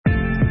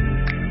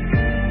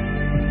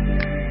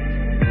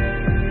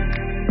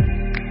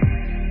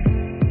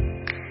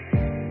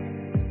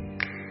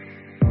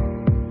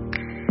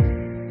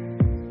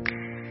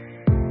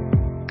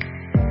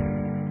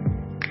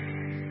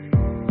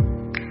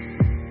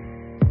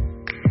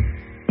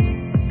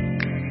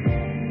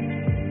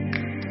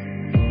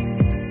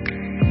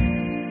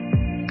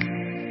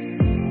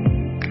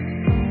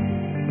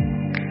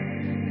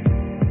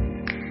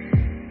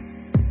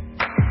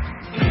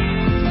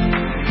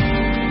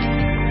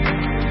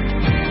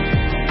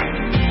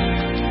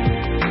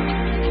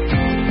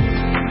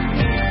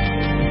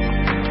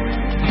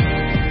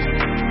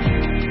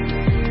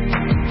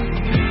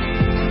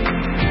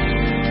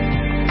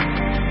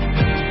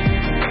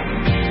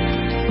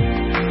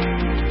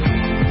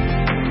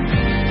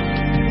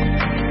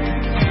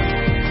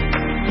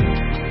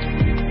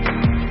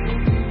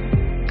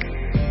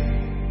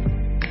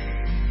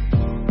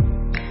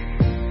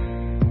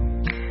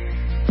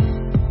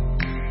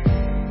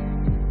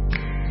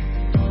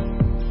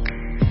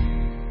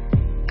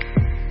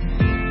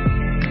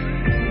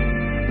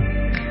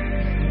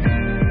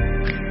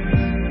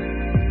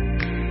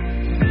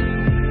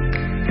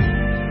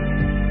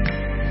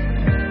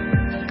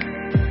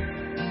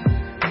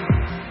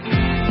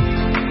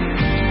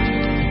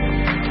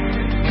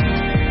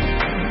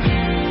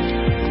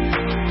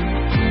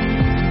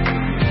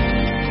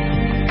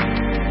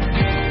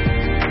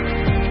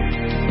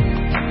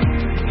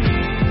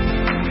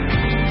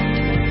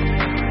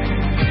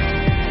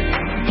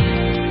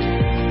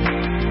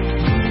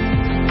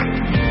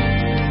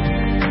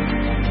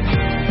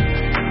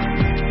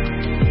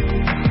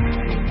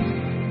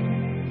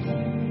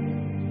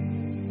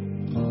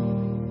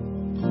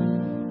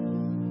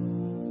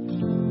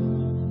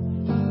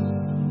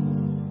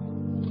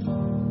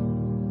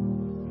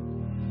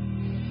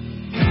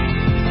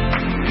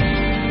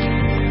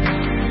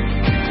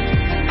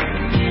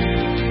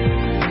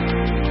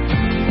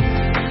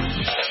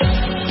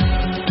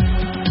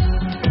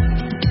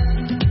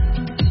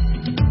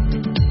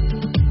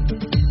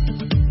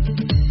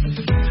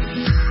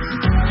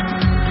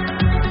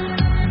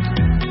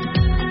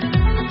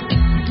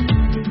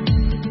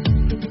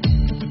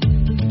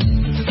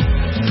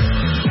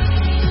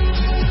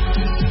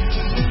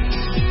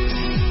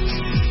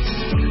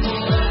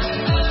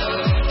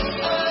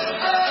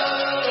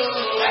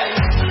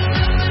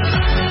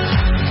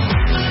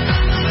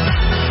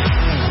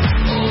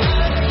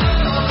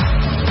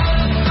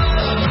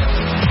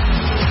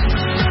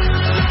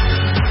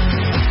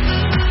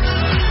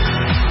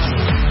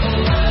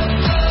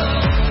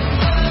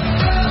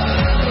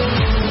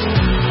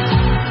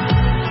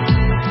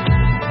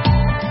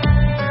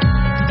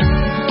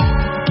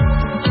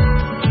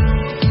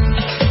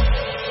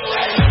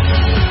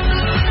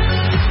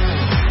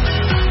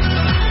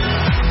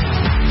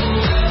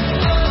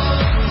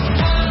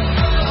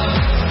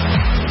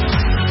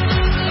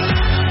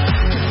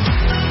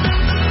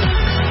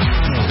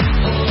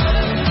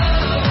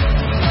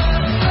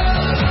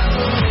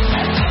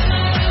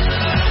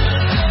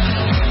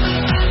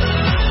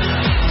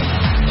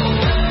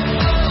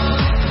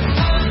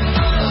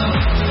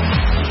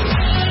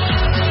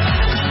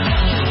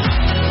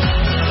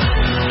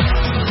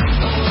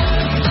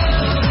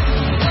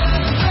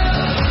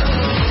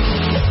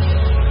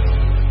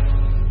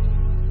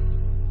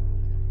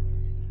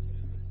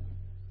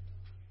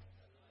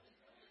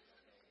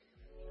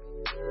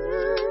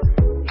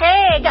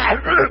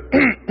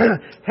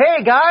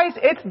Hey guys,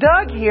 it's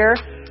Doug here,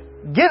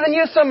 giving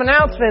you some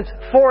announcements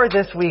for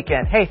this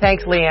weekend. Hey,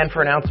 thanks Leanne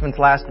for announcements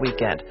last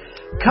weekend.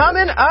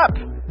 Coming up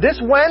this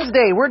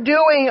Wednesday, we're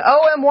doing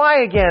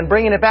OMY again,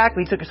 bringing it back.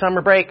 We took a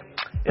summer break.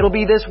 It'll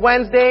be this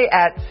Wednesday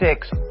at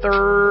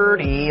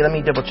 6:30. Let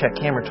me double check.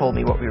 Cameron told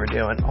me what we were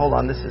doing. Hold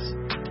on,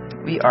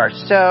 we are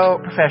so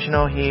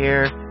professional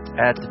here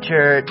at the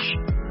church.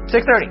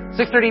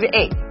 6:30 to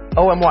 8,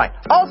 OMY.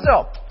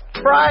 Also,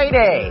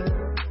 Friday.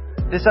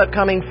 This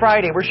upcoming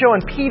Friday, we're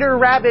showing Peter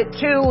Rabbit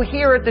 2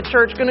 here at the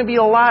church. Going to be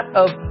a lot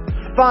of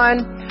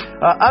fun.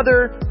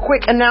 Other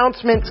quick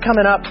announcements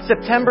coming up.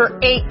 September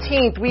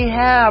 18th, we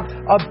have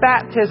a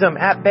baptism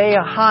at Bea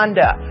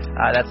Honda.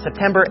 That's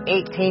September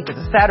 18th. It's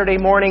a Saturday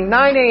morning,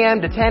 9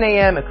 a.m. to 10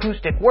 a.m.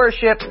 acoustic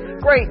worship.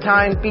 Great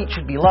time. Beach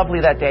should be lovely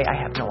that day. I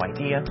have no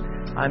idea.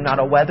 I'm not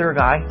a weather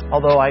guy,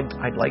 although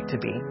I'd like to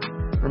be.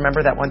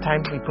 Remember that one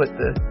time we put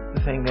the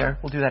thing there?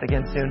 We'll do that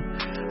again soon.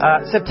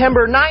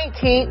 September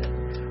 19th,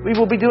 we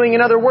will be doing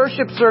another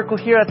worship circle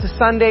here. That's a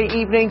Sunday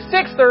evening,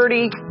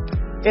 6:30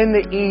 in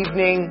the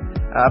evening.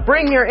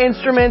 Bring your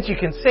instruments. You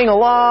can sing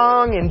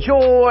along,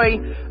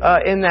 enjoy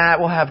in that.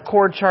 We'll have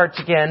chord charts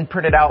again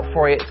printed out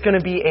for you. It's going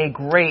to be a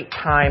great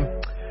time.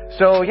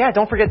 So yeah,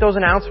 don't forget those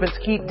announcements.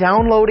 Keep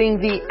downloading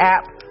the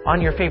app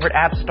on your favorite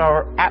app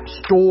store.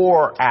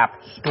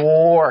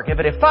 Give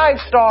it a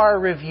 5-star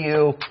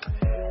review.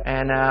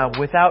 And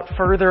without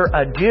further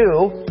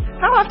ado,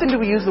 how often do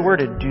we use the word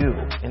ado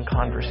in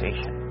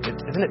conversation?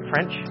 Isn't it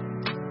French?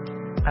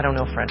 I don't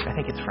know French. I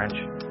think it's French.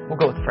 We'll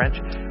go with French.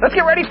 Let's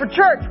get ready for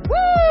church.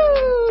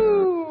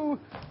 Woo!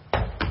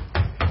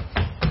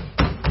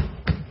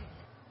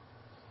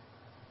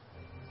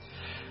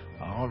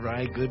 All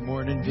right. Good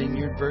morning,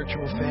 Vineyard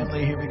virtual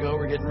family. Here we go.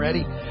 We're getting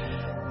ready.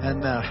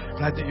 And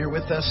glad that you're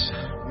with us.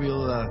 We're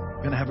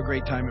going to have a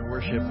great time in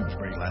worship. It was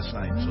great last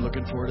night. So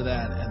looking forward to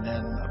that. And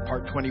then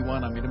part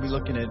 21, I'm going to be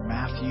looking at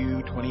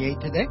Matthew 28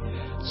 today.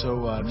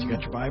 So if you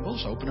got your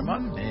Bibles, open them up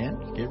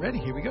and get ready.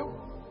 Here we go.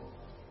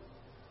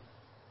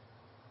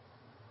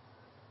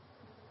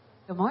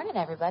 Good morning,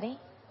 everybody.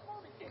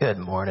 Good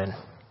morning.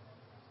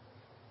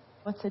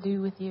 What's to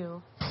do with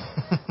you?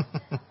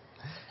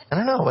 I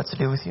don't know what's to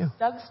do with you.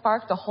 Doug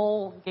sparked a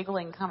whole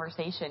giggling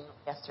conversation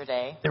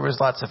yesterday. There was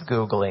lots of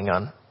Googling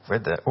on where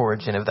the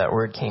origin of that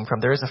word came from.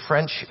 There is a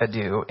French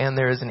adieu and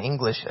there is an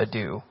English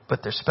adieu,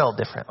 but they're spelled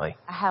differently.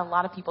 I had a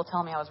lot of people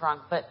tell me I was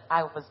wrong, but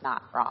I was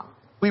not wrong.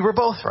 We were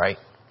both right,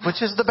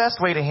 which is the best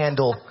way to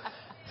handle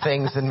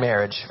things in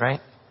marriage,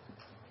 right?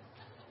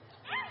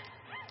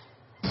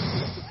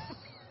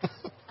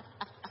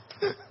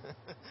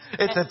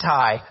 It's a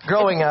tie.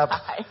 Growing up,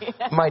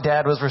 my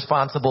dad was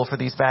responsible for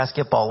these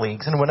basketball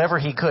leagues, and whenever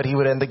he could, he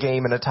would end the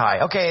game in a tie.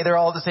 Okay, they're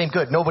all the same.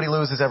 Good. Nobody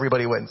loses.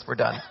 Everybody wins. We're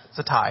done. It's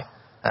a tie.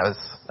 That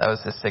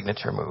was his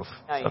signature move.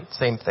 Nice. So,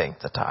 same thing.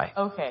 It's a tie.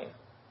 Okay.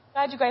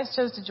 Glad you guys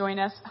chose to join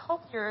us. I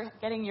hope you're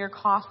getting your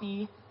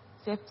coffee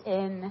sipped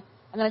in.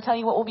 I'm going to tell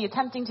you what we'll be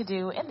attempting to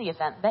do in the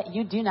event that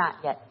you do not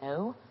yet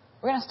know.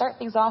 We're going to start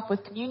things off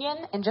with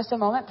communion. In just a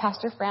moment,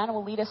 Pastor Fran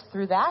will lead us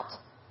through that.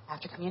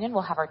 After communion,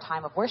 we'll have our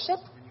time of worship.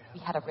 We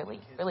had a really,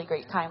 really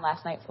great time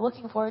last night. So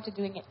looking forward to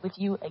doing it with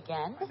you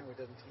again.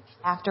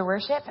 After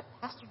worship,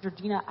 Pastor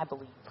Georgina, I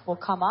believe, will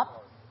come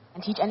up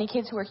and teach any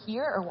kids who are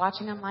here or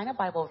watching online a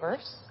Bible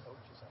verse.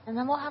 And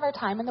then we'll have our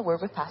time in the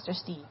Word with Pastor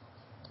Steve.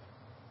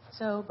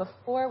 So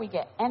before we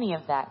get any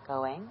of that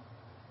going,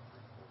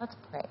 let's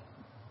pray.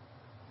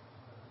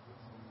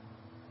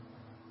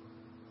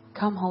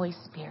 Come, Holy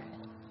Spirit.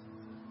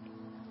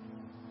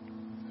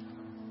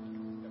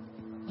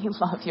 We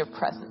love your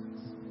presence.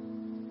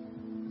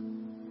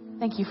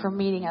 Thank you for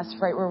meeting us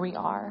right where we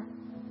are.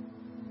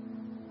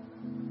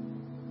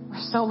 We're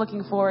so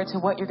looking forward to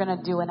what you're going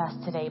to do in us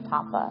today,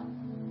 Papa.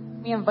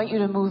 We invite you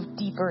to move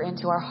deeper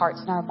into our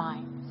hearts and our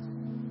minds.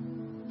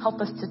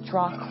 Help us to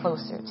draw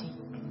closer to you.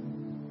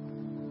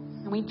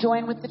 And we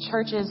join with the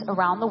churches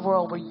around the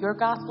world where your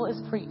gospel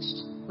is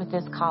preached with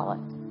this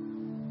collect.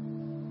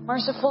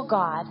 Merciful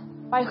God,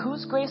 by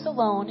whose grace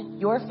alone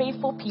your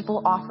faithful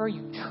people offer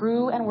you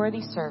true and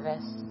worthy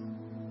service,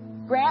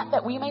 grant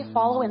that we may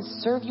follow and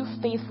serve you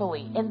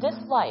faithfully in this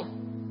life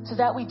so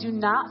that we do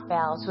not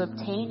fail to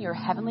obtain your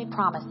heavenly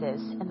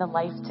promises in the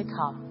life to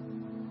come.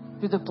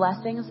 Through the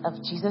blessings of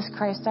Jesus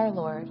Christ our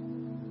Lord.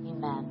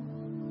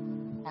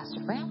 Amen.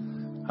 Pastor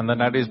Fran? On the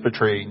night he was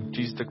betrayed,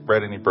 Jesus took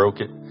bread and he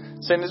broke it,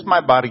 saying, "This is my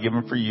body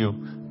given for you.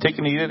 Take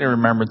and eat it in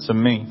remembrance of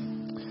me."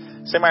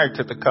 St. Mary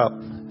took the cup.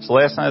 It's the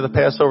last night of the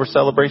Passover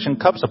celebration.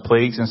 Cups of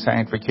plagues and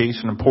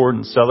sanctification and poured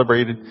and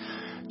celebrated.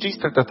 Jesus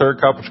took the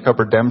third cup, which is cup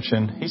of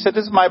redemption. He said,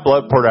 "This is my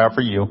blood poured out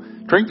for you.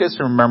 Drink this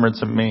in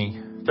remembrance of me."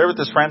 There with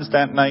his friends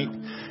that night,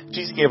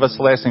 Jesus gave us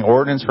a lasting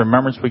ordinance,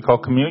 remembrance we call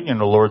communion,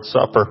 the Lord's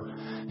Supper.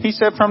 He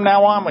said, "From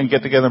now on, when you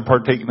get together and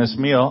partake in this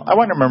meal, I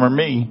want to remember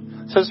me."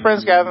 So his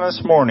friends gathered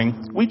this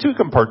morning. We too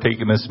can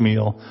partake in this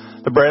meal.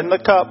 The bread and the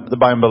cup, the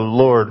body of the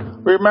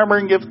Lord. We remember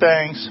and give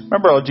thanks.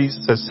 Remember all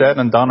Jesus has said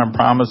and done and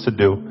promised to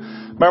do.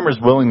 Remember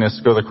his willingness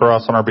to go to the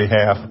cross on our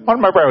behalf. Want to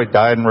remember how he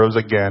died and rose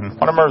again.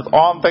 Want to remember with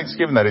all in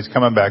thanksgiving that he's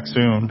coming back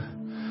soon.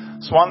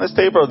 So on this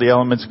table are the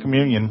elements of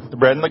communion, the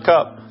bread and the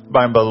cup,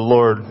 by and by the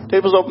Lord.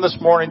 Tables open this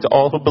morning to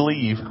all who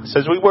believe.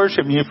 Says we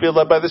worship and you feel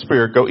led by the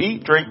Spirit. Go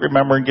eat, drink,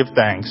 remember, and give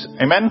thanks.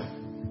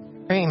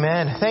 Amen?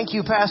 Amen. Thank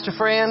you, Pastor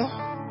Fran.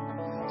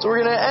 So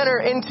we're going to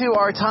enter into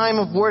our time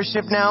of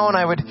worship now, and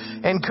I would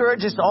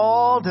encourage us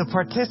all to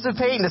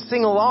participate and to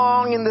sing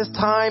along in this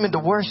time and to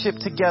worship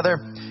together.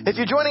 If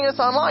you're joining us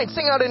online,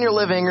 sing out in your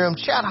living room,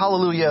 shout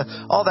hallelujah,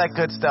 all that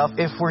good stuff.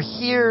 If we're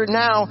here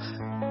now,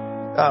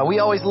 we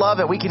always love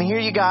it. We can hear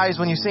you guys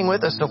when you sing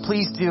with us, so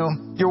please do.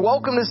 You're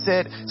welcome to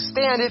sit.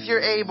 Stand if you're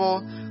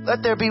able.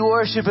 Let there be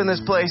worship in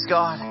this place,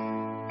 God.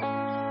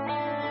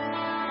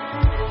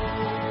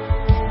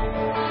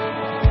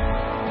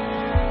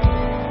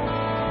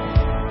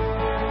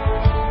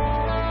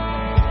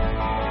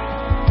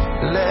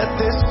 Let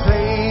this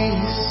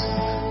place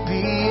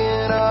be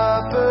an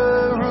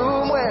upper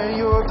room where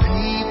your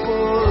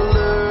people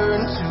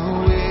learn to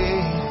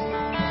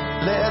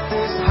wait. Let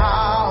this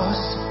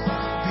house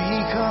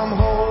become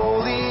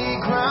holy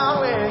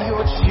ground where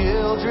your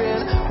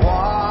children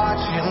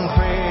watch and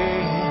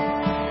pray.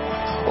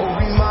 Oh,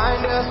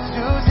 remind us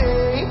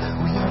today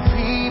we are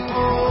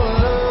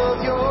people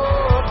of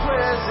your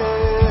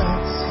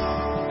presence.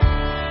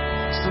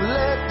 So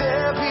let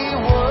there be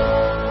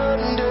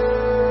wonder.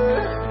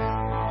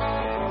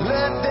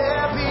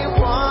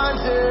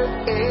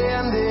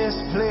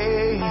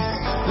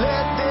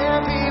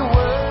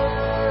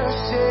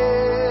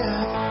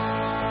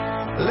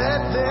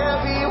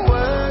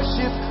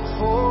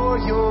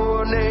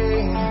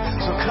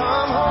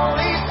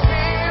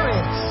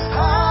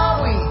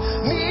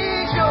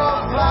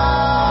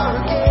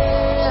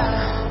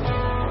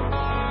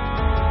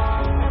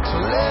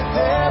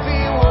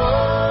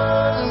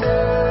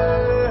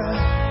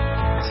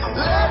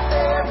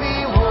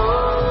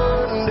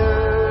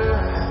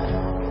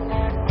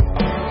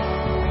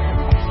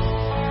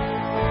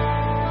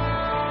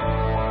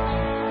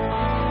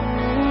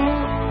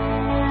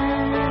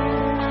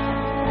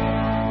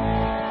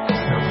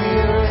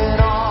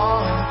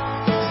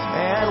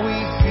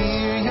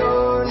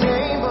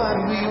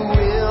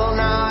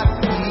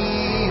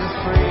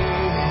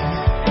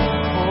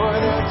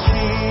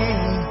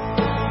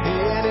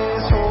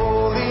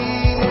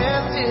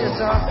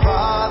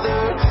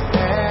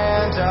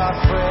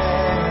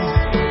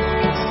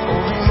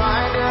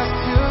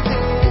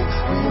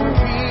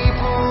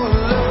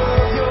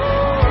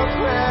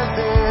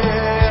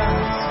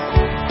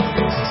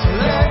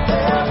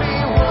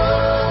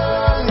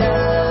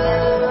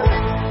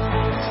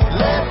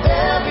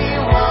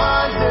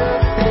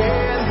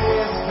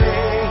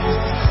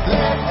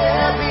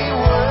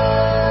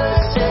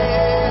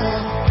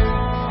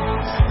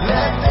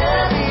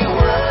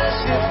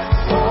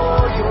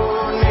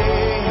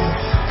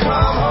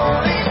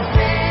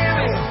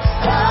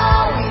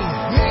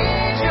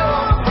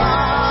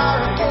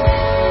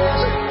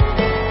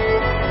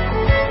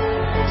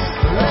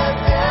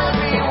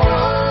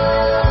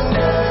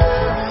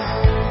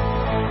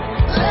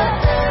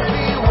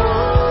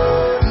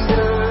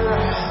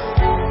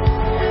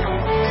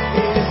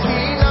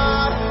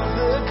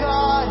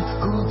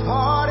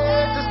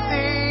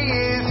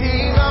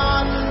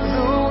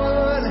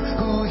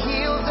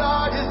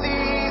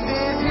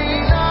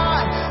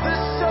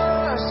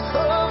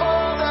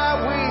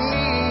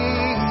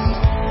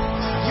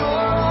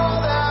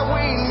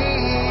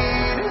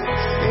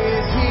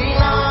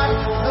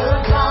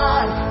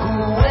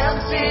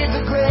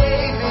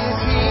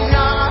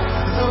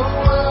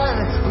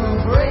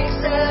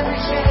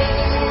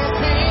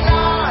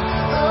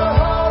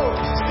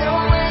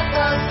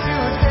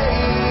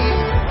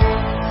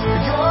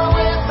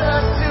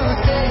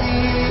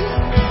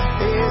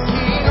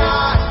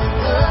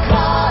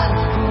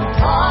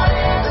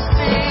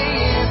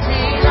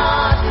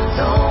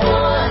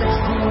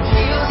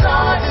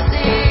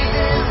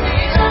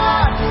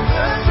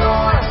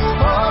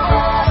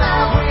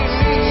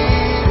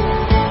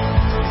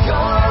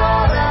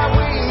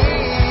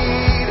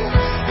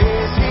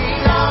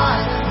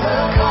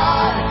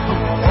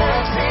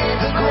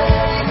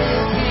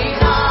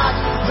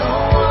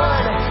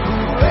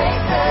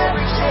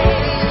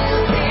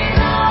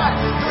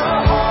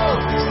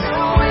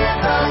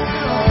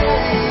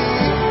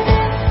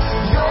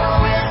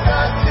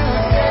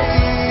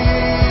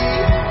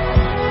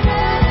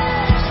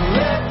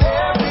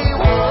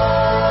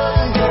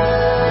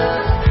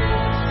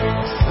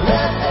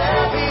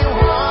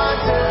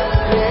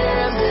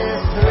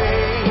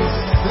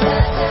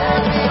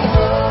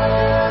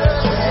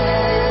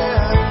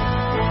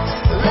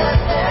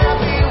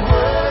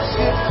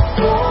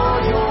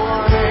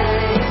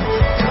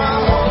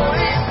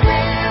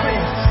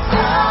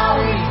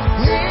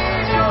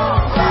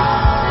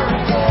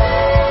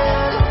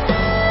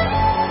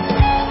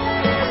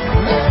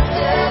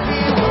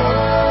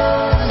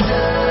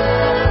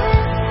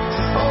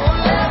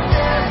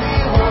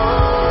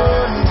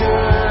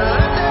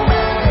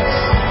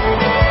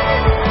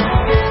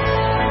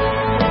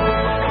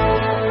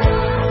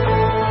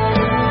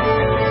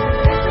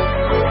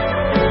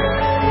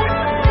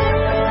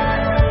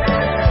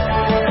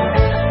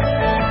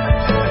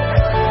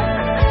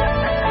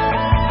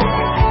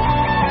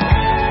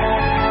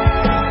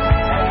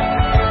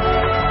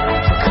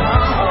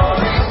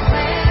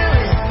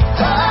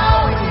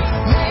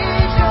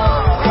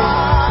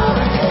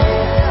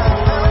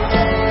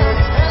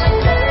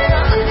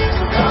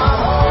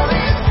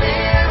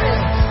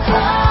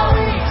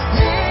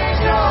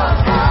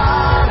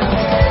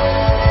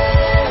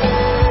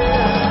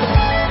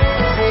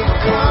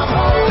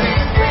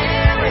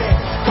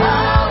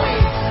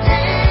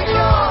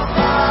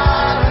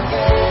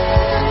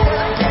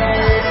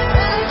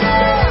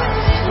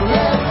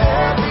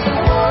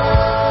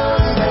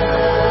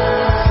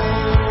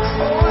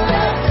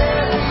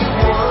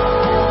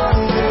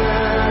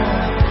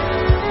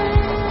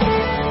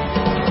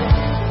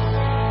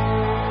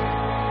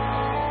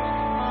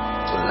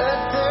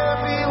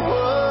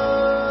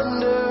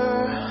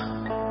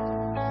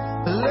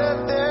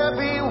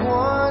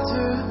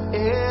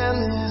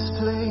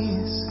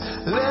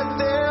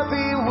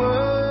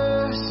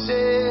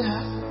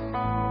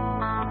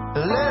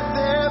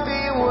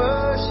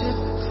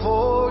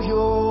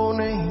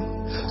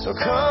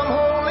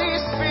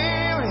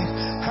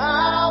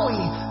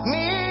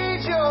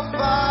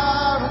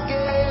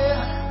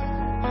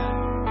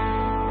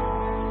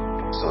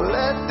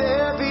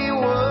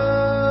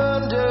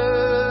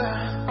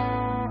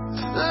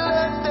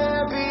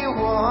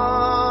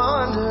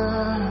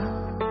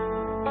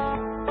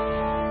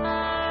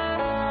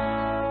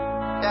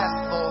 Yes,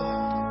 Lord.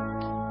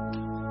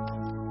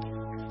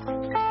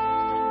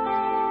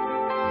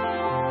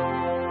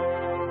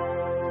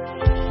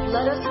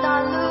 Let us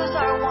not lose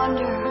our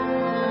wonder.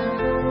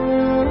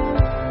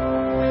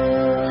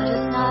 Let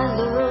us not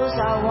lose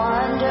our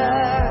wonder.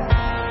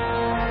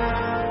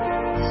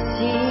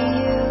 See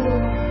you,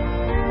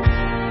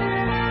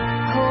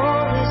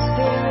 Holy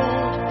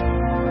Spirit.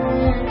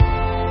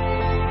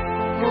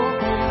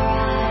 Open our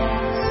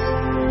eyes.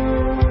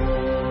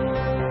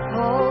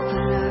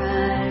 Open our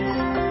eyes.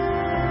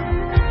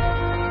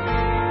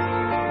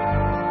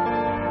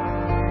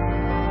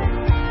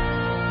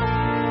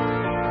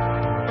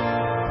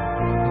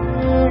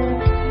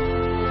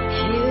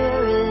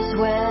 Here is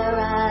where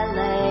I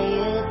lay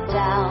it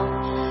down.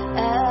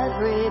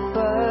 Every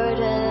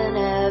burden,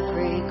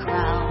 every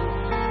crown.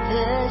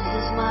 This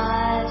is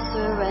my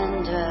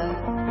surrender.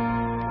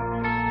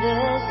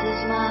 This is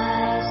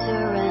my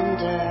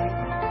surrender.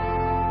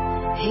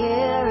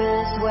 Here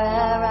is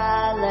where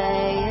I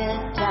lay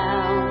it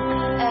down.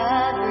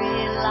 Every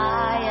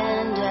lie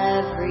and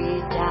every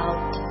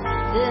doubt.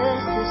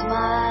 This is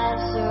my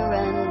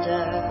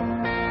surrender.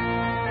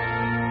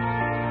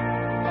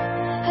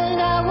 And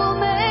I will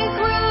make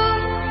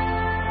room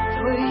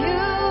for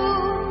you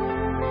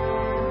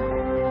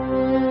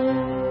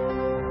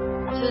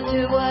to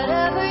do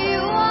whatever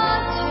you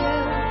want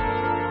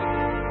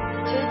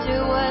to do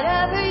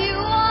whatever you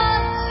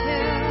want to,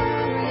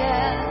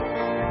 yeah.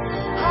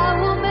 I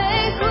will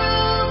make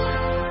room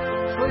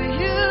for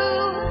you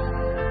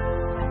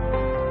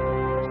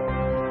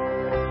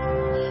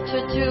to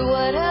do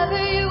whatever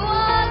you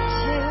want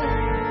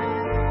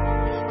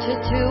to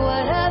do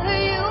whatever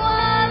you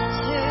want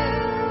to.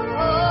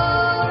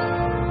 Oh,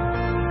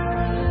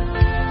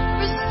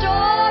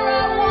 restore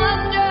our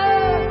wonder.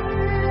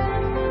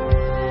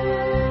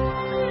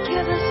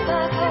 Give us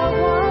back our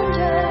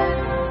wonder.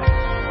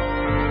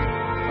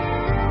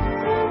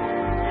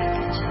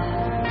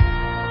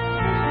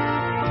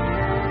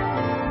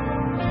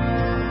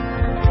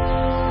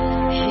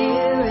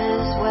 Here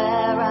is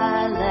where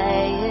I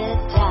lay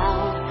it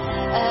down.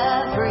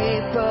 Every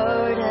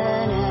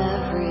burden,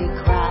 every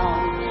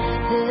crown.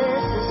 This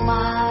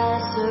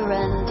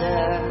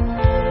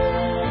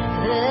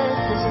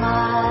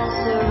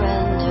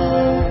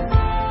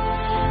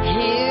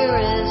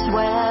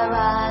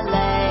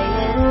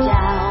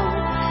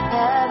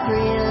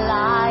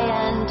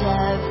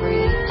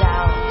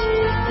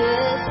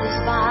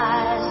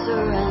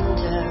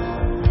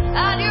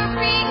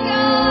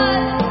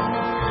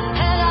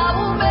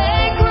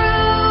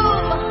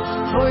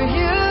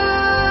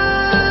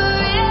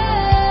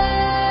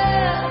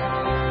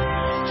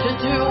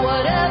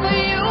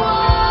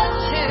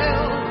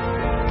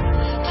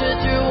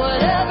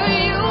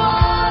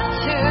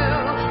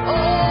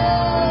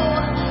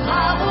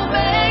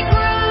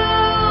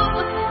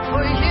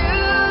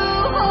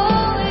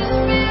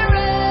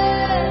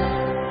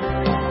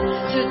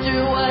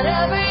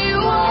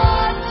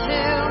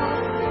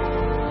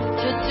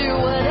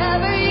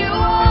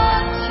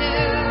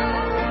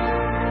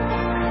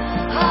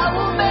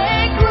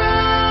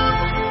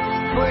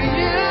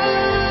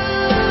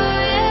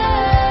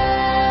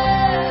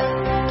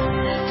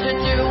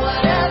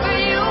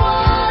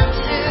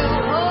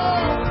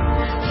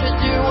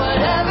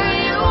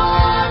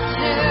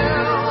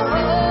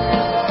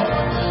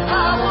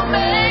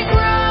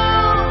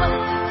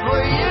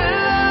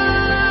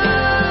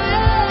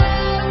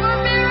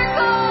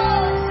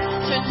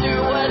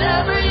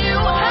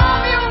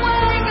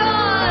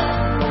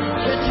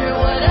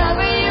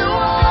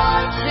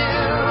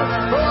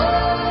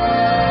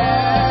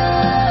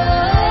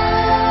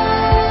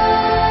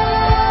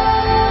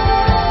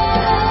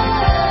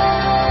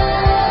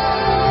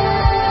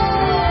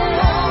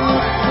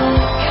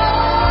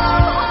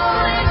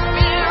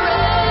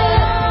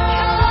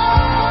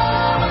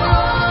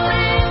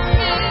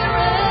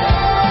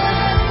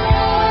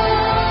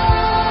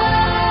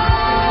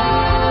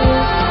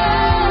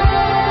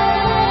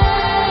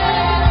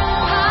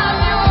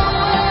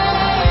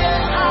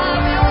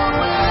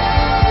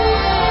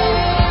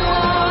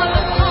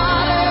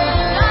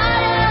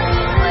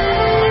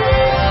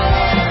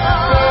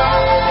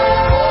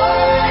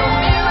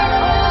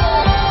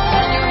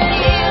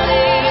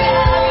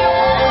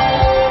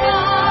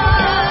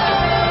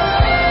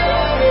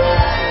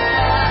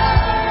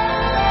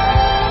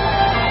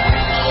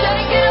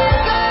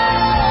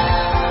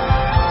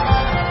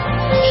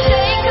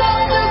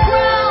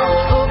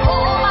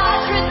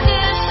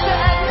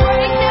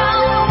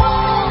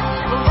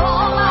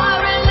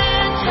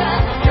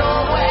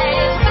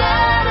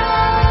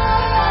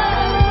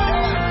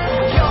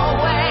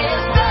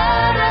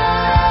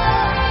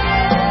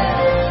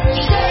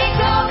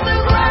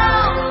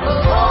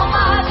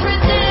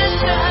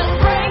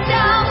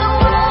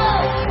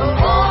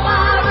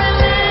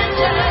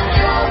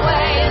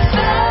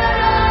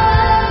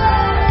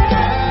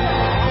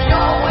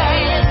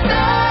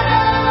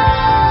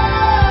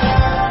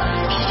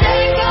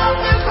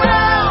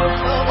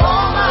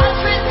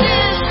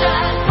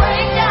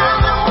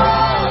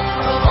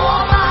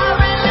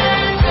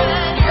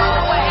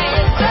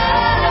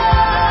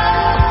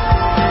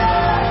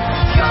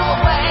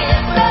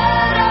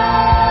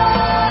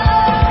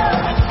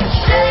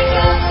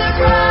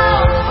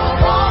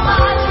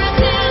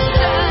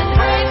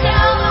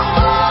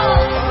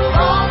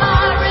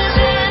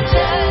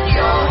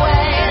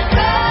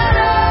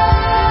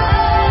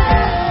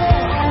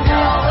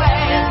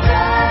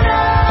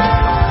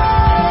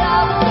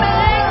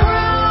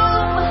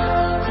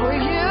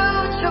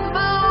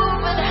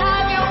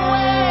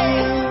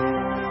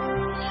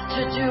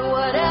to do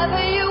whatever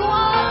you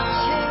want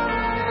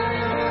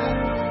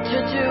to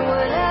do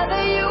whatever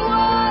you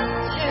want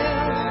to.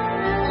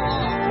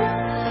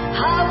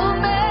 I will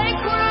make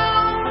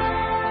room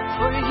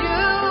for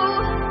you.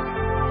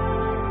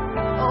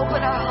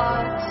 Open our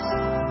hearts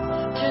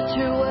to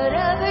do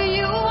whatever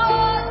you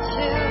want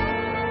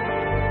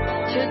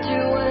to do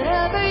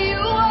whatever you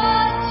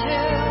want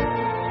to.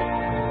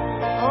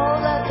 Oh,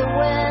 let the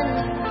wind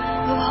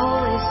of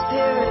Holy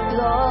Spirit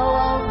blow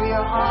over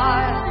your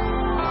heart,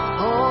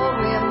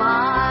 over your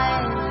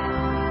mind.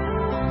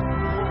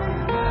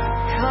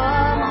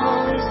 Come,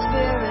 Holy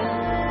Spirit.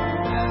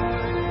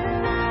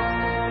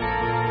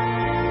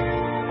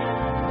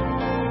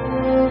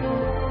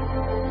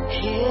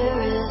 Here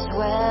is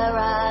where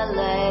I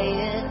lay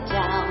it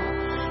down.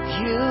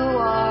 You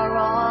are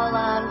all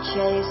I'm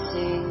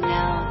chasing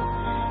now.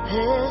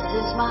 This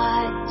is my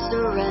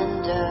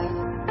surrender.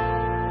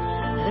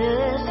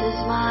 This is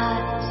my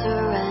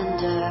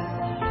surrender.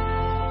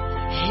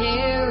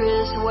 Here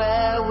is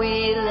where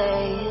we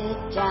lay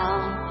it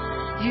down.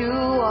 You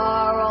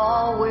are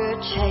all we're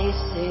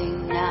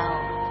chasing now.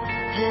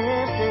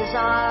 This is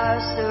our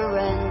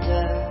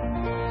surrender.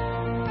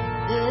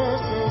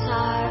 This is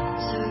our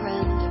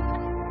surrender.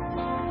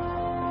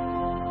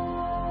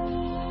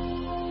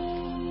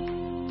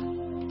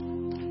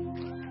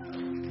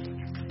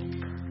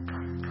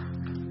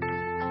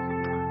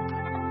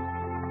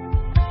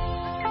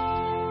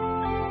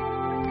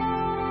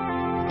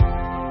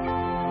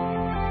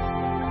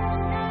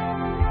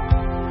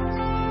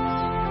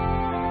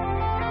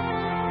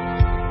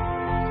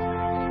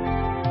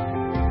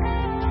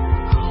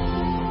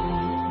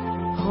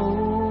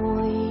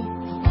 Holy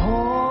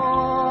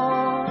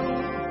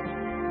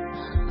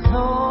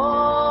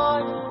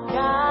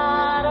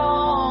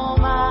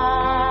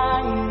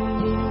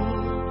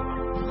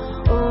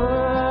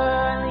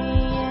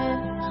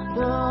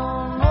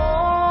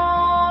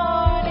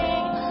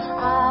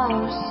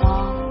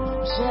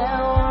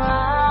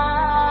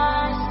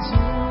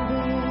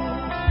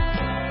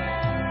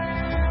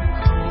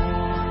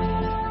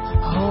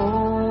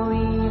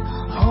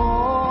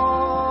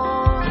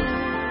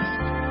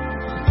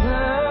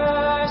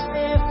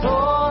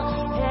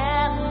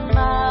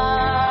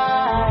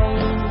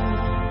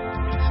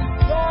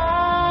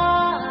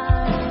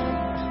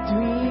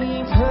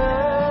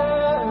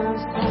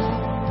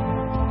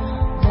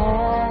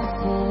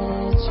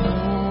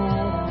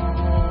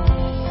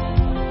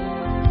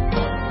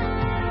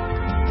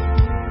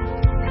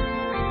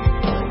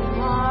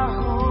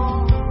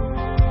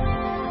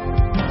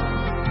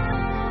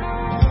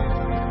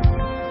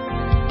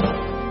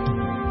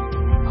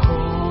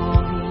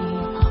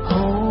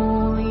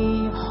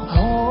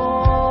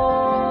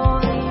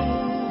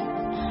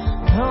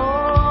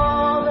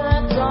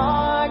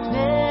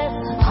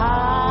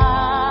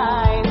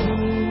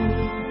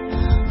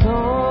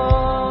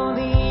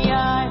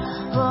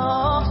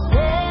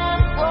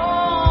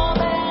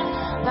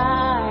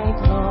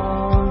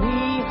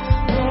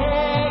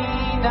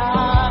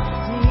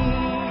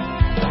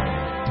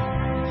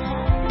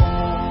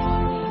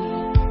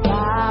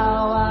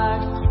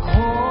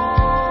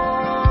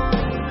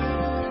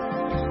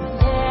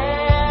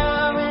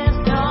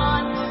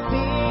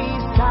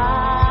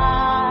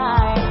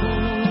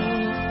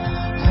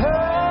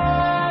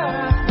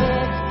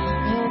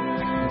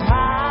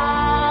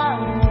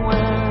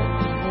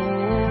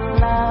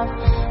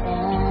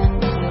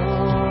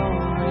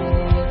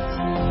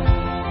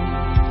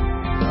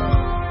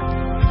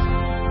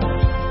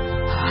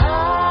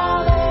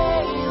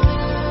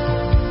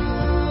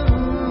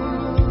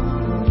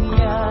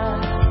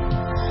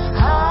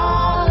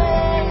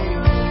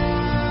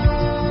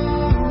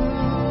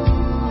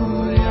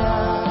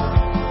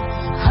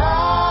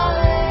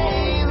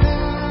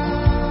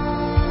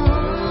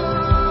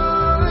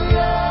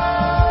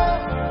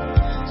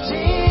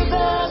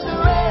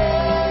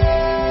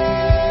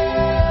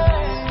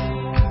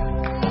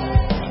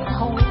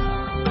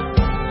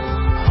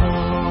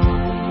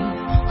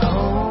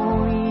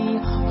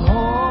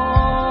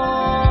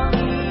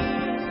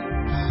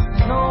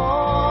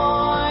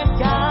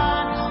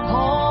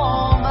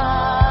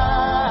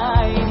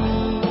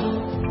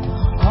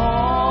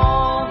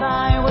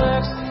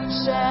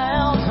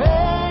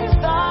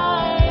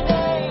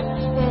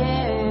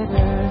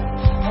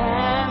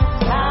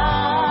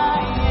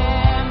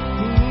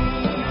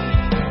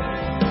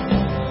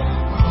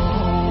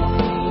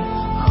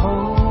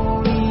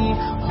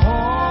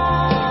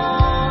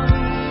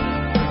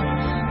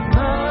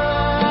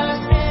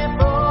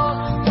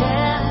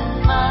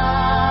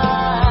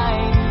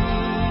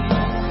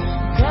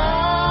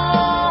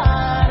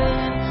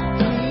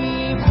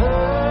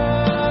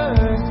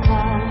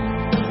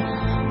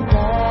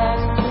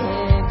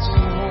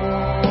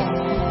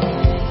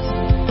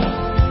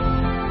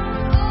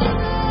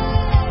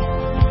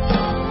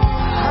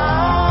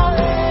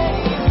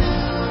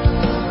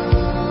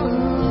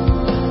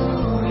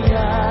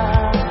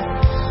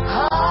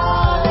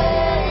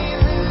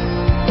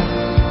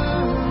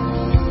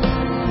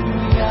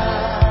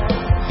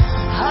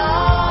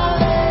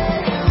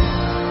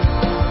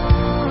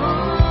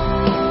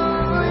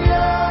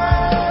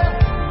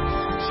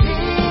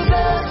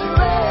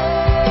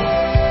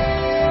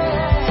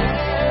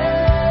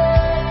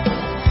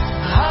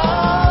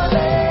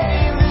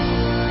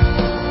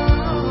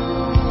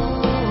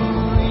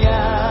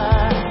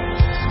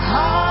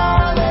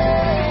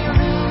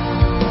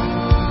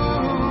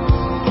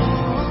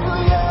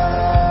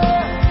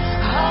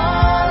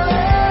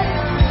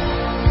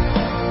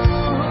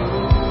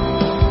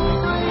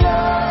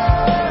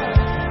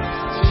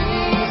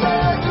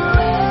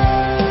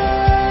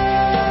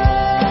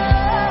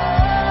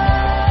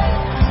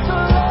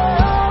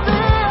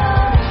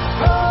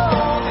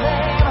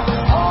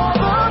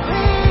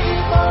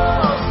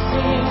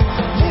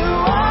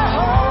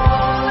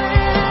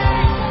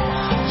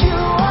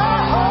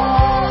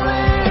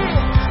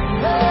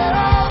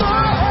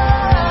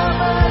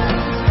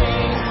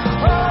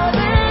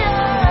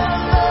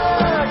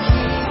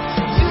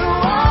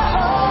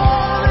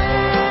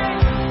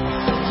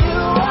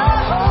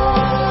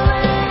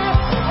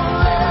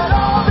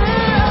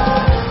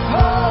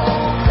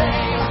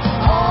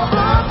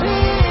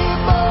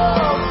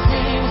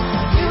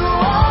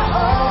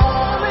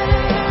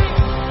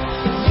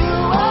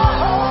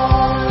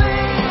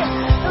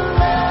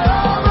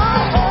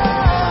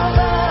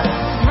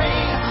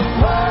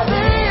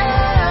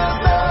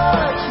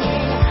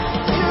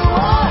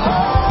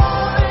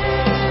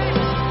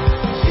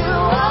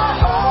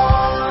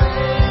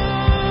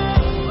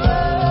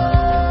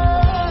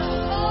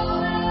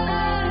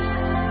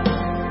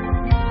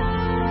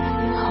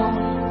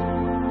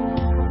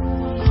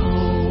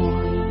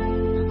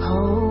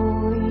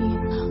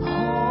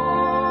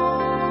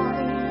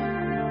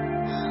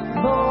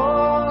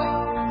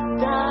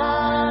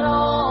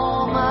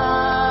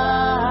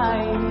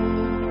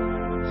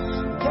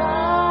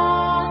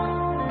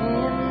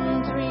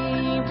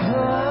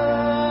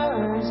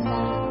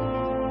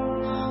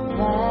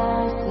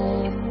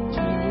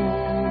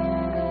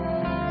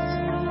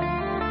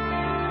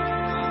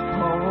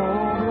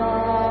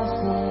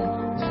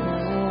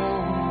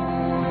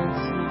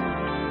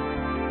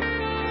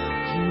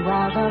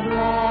are the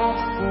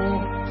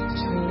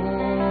blessed Trinity.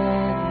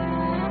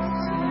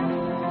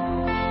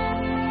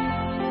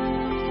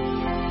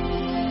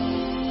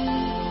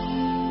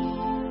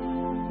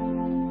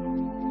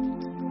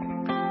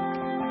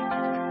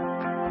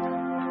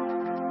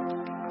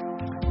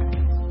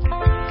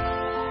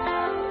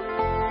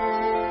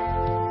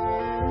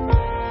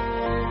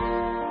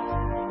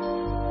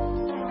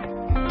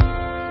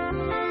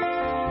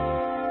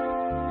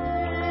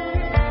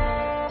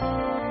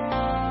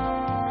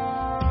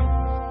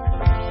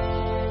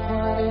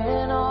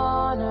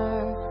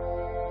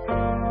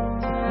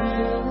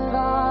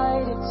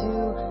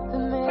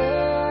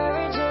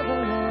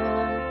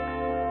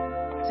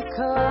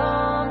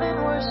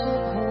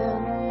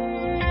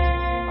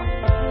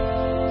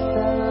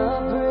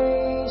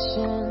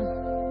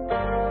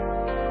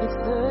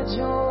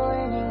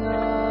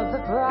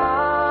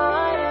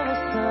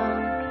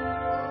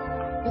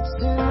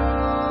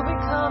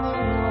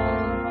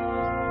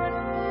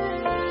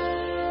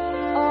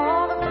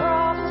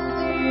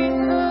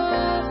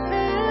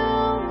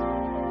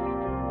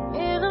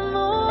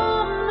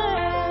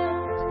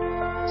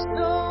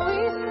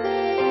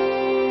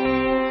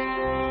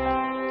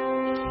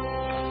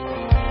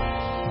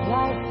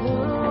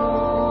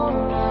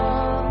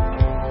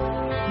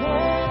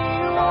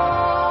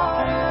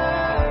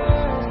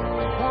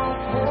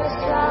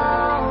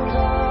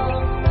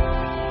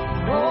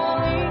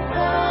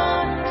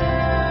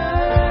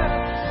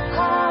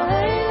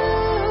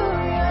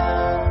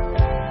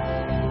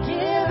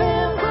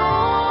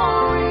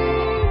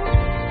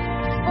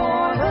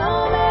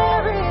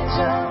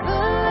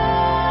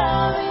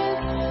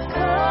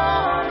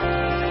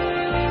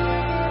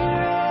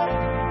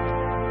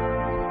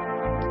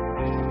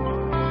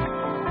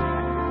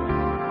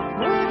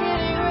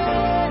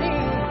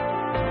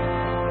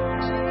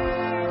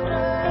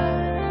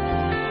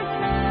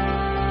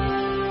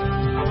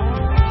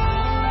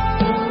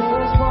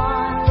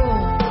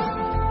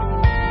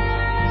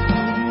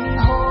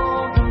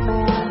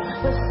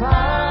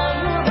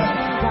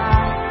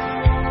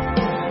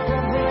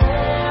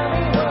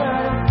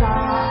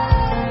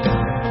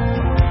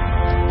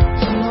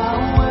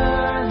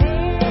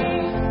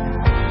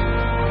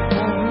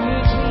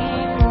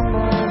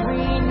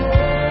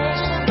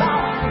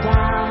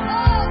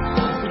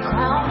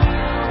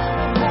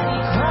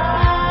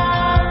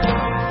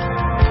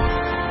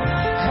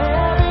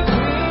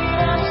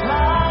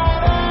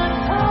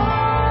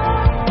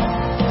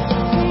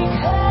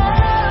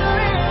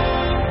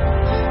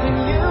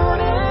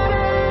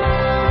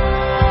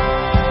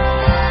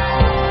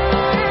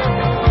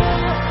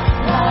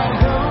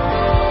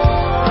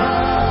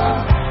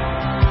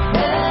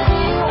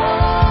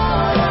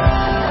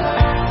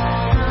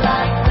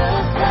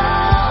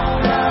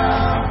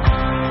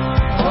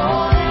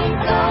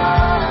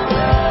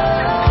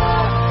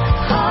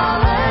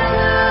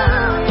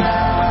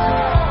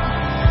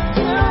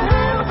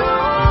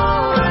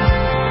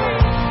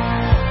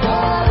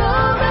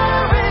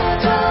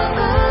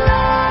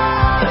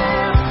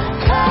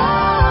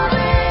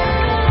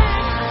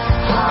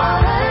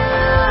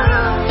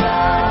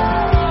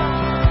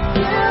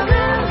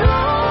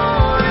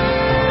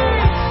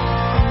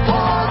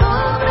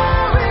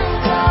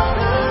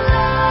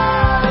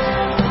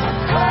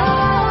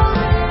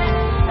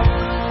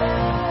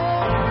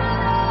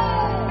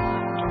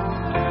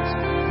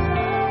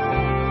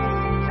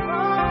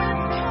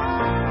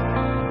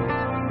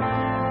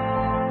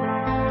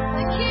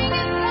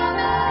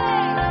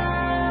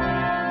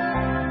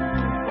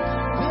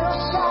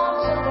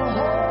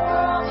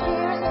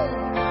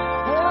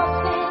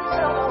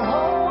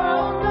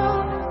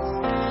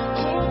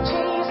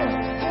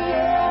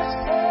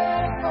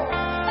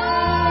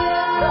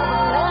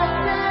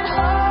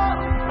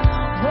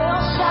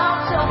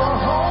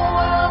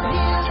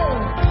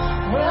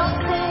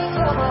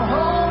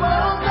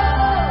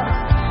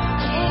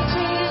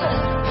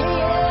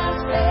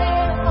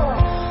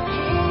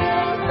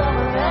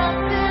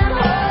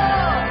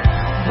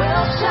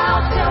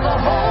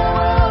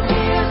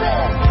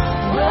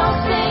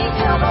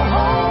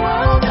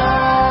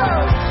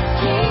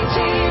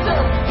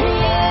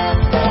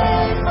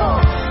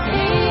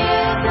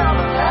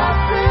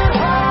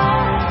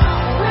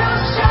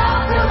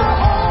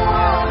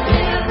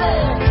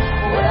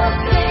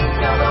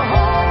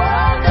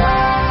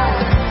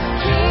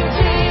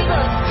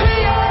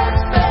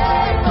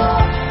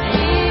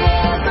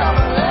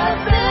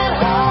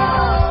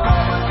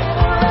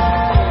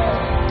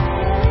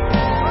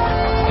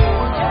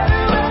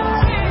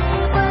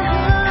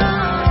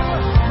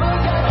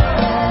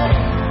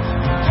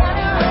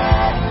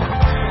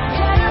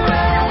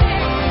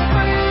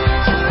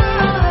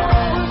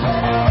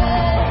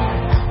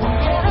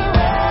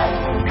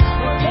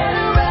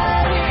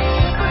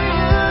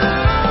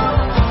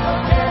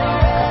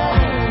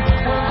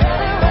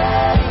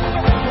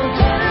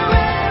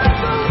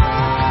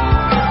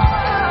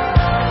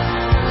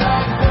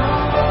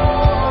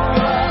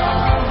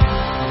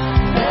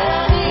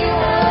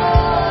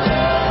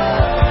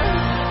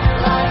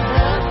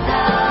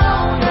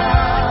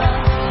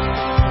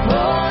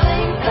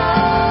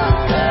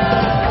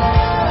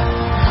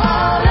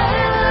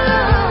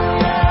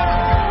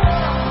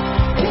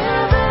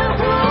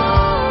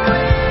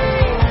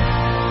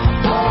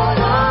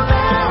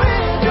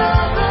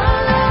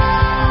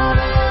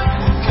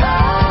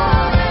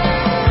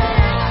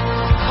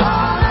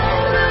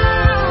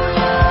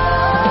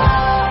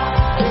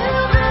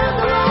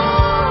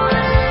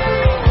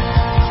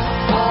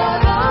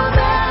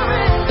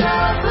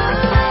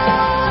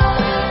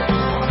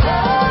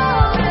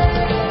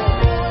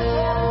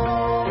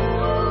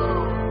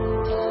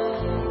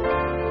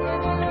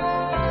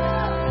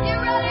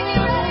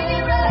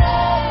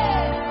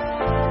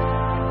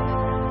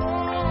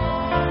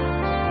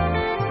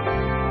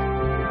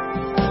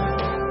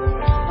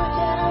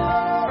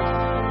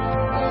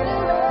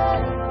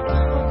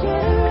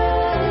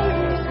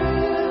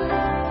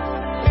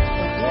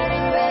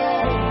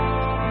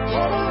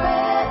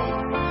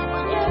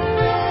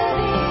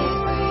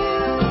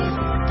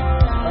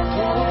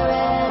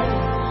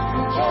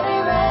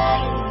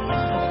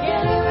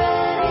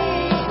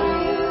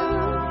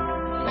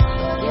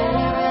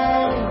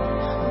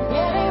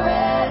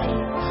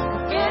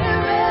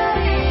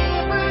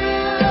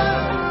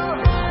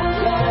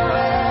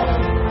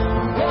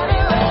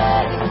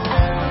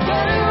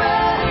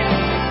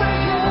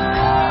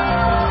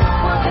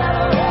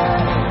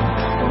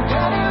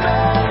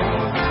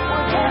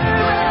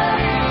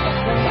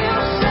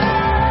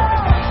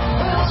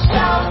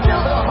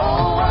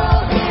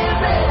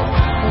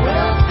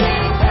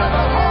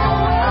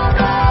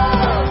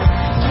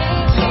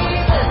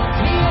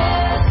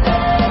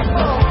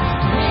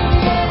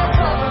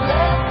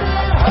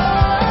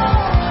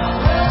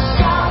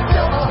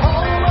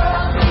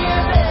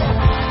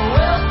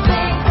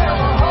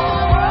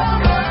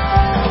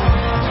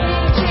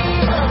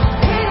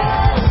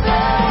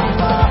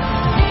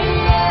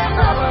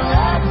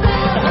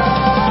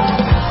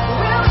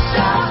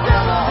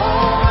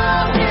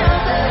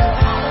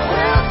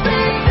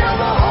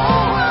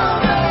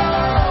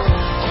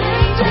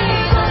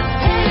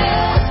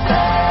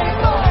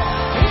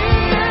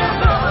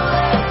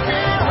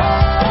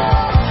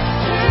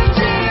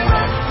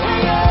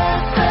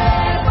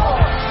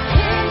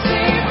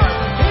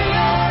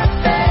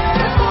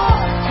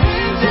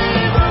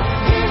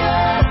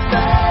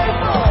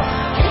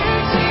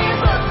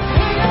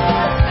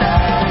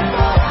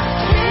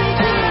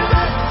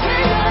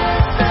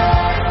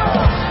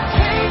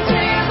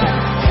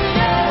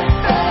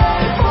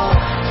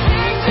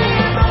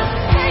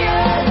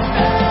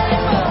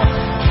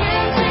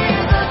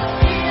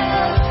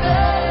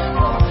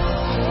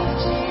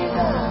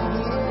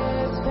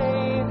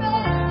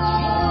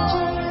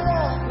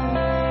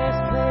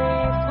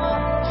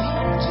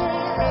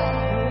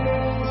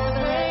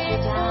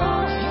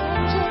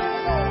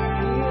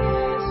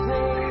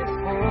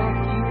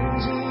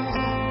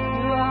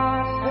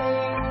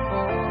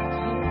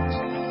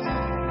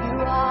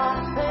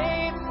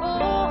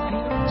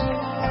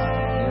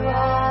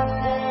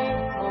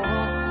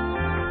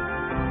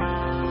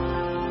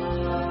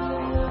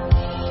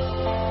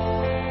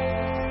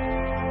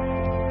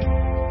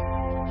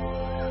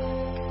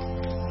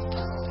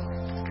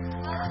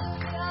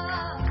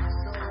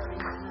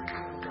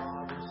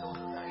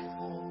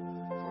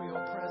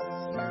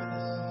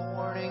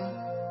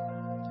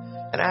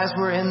 as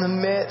we're in the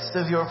midst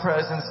of your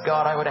presence,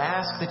 God, I would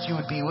ask that you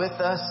would be with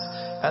us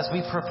as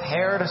we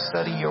prepare to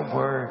study your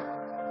word.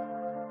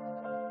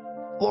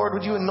 Lord,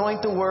 would you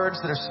anoint the words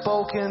that are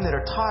spoken, that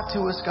are taught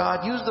to us,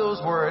 God? Use those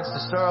words to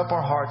stir up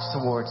our hearts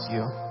towards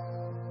you.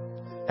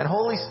 And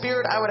Holy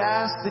Spirit, I would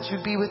ask that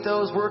you'd be with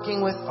those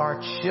working with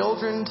our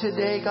children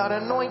today. God,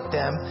 anoint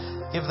them.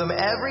 Give them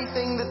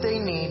everything that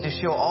they need to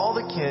show all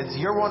the kids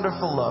your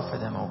wonderful love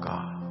for them, oh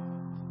God.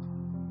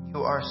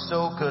 You are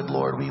so good,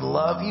 Lord. We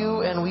love you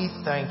and we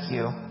thank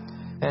you.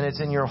 And it's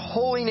in your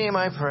holy name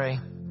I pray.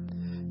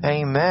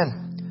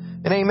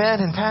 Amen. And amen.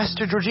 And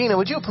Pastor Georgina,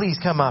 would you please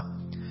come up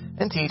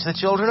and teach the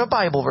children a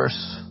Bible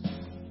verse?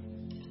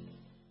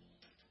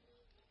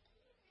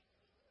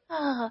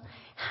 Oh,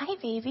 hi,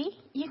 baby.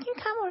 You can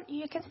come or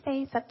you can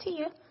stay. It's up to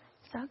you.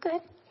 It's all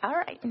good. All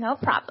right. No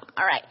problem.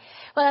 All right.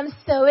 Well, I'm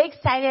so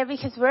excited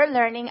because we're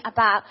learning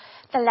about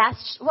the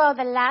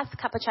last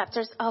couple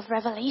chapters of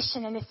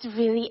Revelation, and it's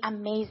really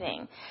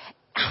amazing.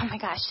 Oh, my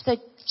gosh. So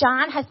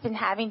John has been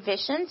having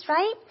visions,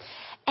 right?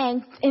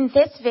 And in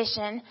this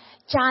vision,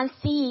 John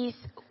sees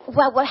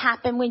what will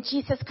happen when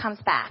Jesus comes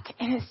back.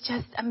 And it's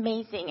just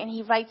amazing. And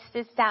he writes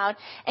this down.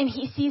 And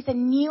he sees a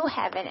new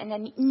heaven and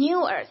a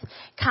new earth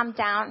come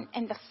down.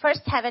 And the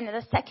first heaven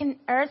and the second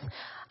earth,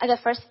 the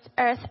first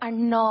earth are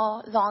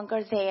no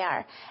longer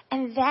there.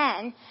 And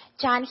then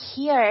John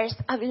hears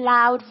a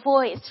loud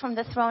voice from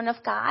the throne of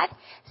God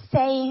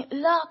saying,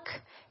 look,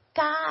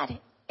 God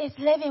is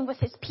living with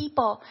his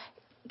people.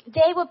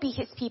 They will be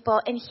his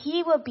people and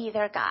he will be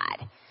their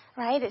God.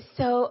 Right? It's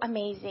so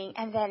amazing.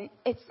 And then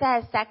it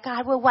says that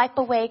God will wipe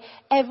away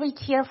every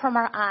tear from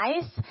our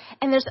eyes.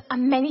 And there's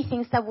many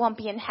things that won't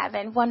be in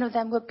heaven. One of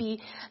them will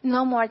be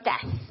no more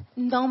death,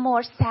 no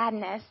more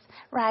sadness,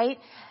 right?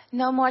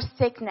 No more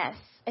sickness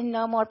and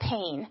no more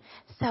pain.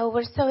 So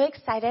we're so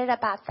excited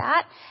about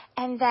that.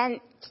 And then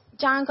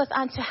John goes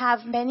on to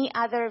have many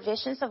other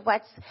visions of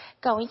what's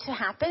going to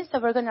happen.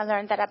 So we're going to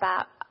learn that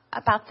about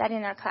that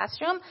in our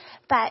classroom.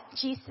 But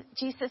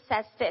Jesus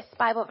says this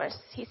Bible verse.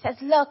 He says,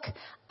 look,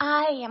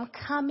 I am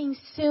coming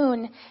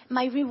soon.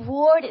 My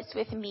reward is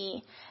with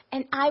me.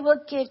 And I will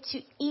give to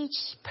each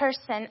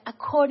person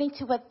according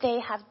to what they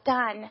have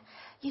done.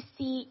 You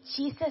see,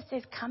 Jesus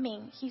is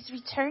coming. He's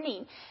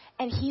returning.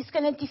 And he's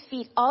going to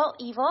defeat all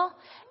evil.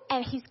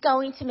 And he's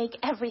going to make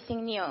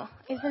everything new.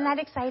 Isn't that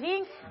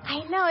exciting? I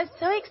know. It's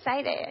so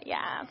excited. Yeah,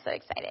 I'm so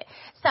excited.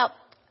 So,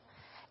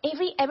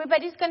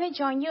 everybody's going to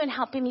join you in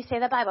helping me say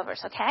the Bible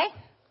verse, okay?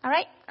 All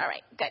right? All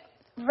right, good.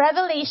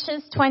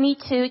 Revelations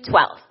 22:12.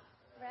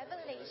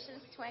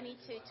 Revelations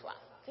 22:12.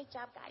 Good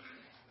job, guys.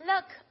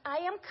 Look, I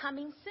am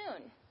coming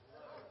soon.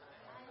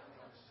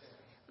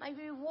 My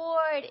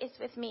reward is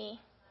with me.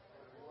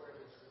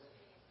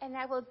 And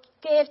I will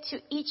give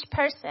to each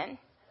person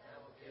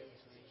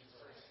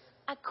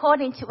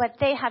according to what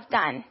they have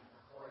done.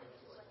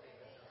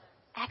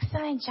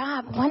 Excellent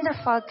job.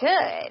 Wonderful.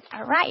 Good.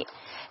 All right.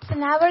 So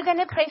now we're going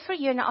to pray for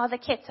you and all the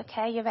kids,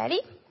 okay? You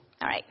ready?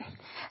 All right.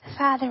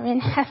 Father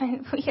in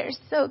heaven, we are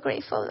so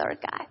grateful, Lord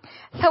God,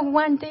 that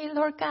one day,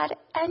 Lord God,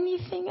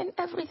 anything and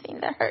everything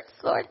that hurts,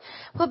 Lord,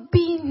 will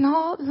be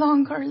no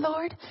longer,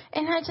 Lord.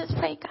 And I just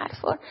pray, God,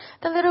 for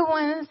the little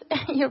ones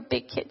and your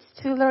big kids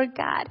too, Lord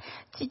God,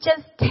 to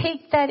just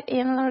take that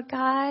in, Lord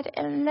God,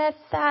 and let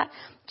that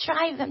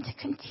drive them to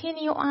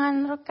continue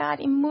on, Lord God,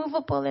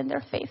 immovable in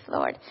their faith,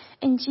 Lord.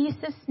 In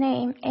Jesus'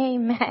 name,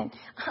 amen.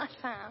 Awesome.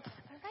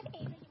 All right,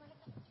 Ava, you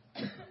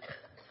want to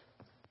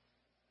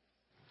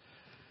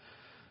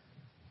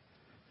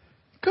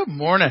Good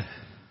morning.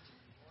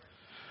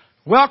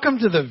 Welcome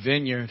to the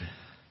Vineyard.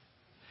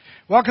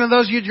 Welcome to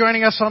those of you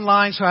joining us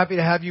online. So happy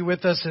to have you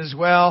with us as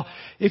well.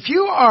 If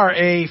you are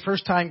a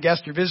first-time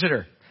guest or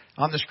visitor,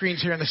 on the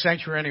screens here in the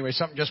sanctuary anyway,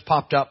 something just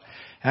popped up,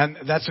 and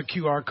that's a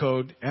QR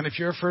code. And if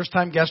you're a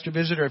first-time guest or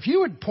visitor, if you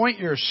would point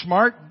your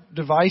smart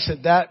device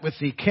at that with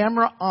the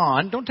camera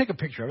on, don't take a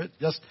picture of it,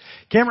 just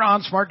camera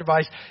on, smart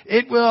device,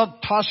 it will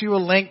toss you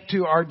a link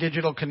to our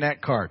Digital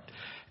Connect card.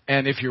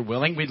 And if you're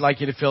willing, we'd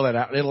like you to fill that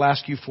out. It'll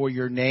ask you for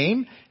your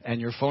name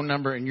and your phone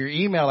number and your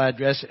email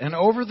address. And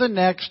over the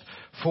next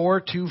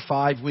 4 to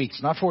 5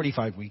 weeks, not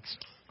 45 weeks,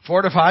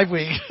 4 to 5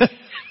 weeks,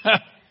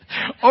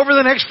 over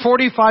the next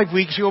 45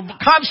 weeks, you'll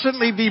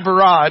constantly be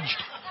barraged.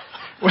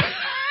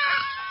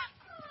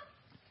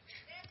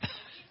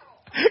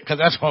 Because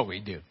that's what we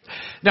do.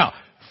 Now,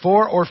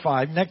 4 or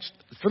 5,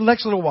 for the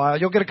next little while,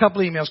 you'll get a couple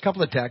of emails, a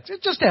couple of texts,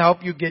 just to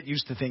help you get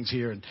used to things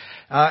here. And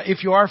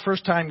if you are a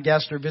first-time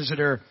guest or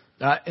visitor,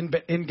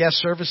 in guest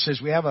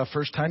services, we have a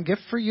first-time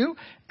gift for you,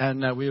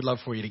 and we would love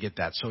for you to get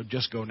that. So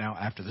just go now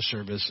after the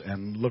service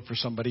and look for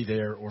somebody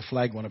there or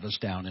flag one of us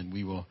down, and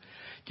we will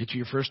get you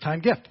your first-time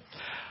gift.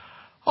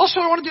 Also,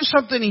 I want to do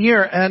something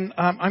here, and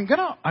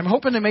I'm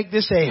hoping to make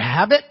this a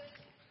habit.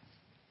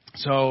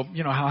 So,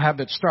 you know how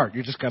habits start.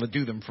 You just got to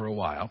do them for a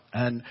while.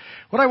 And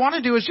what I want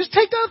to do is just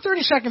take down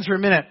 30 seconds or a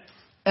minute,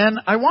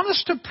 and I want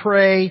us to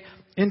pray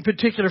in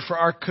particular for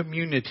our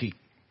community.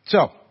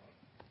 So,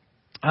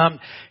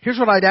 Here's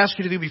what I'd ask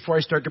you to do before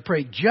I start to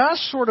pray.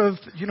 Just sort of,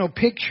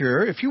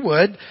 picture, if you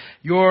would,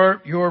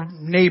 your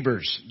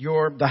neighbors,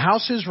 the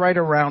houses right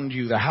around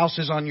you, the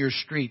houses on your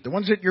street, the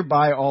ones that you're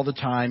by all the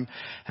time.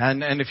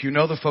 And if you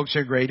know the folks,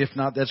 they're great. If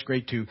not, that's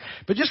great too.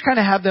 But just kind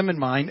of have them in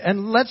mind,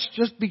 and let's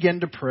just begin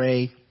to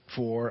pray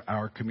for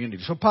our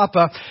community. So,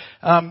 Papa,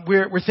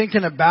 we're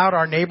thinking about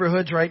our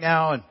neighborhoods right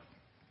now, and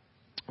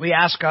we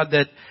ask God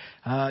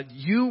that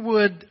you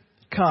would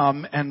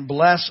come and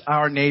bless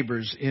our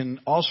neighbors in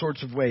all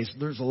sorts of ways.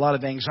 There's a lot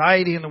of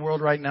anxiety in the world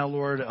right now,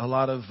 Lord, a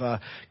lot of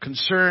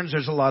concerns,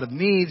 there's a lot of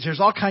needs, there's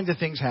all kinds of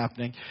things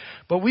happening.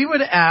 But we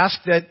would ask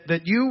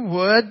that you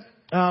would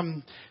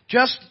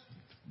just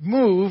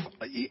move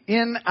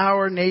in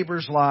our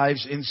neighbors'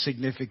 lives in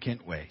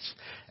significant ways.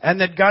 And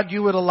that, God,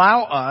 you would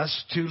allow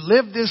us to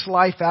live this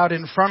life out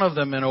in front of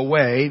them in a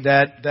way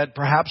that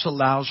perhaps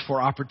allows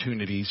for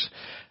opportunities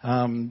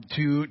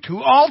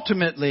to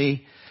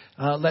ultimately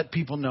let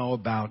people know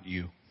about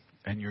you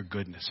and your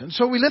goodness. And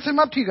so we lift them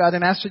up to you, God,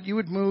 and ask that you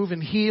would move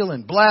and heal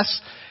and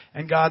bless,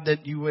 and God,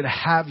 that you would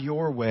have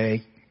your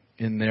way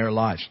in their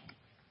lives.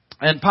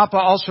 And Papa,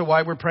 also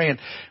while we're praying,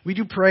 we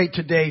do pray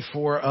today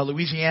for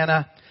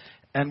Louisiana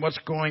and what's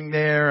going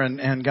there,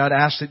 and God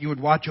asks that you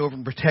would watch over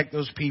and protect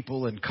those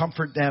people and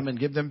comfort them and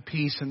give them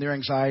peace in their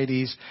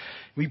anxieties.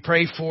 We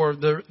pray for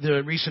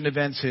the recent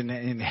events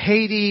in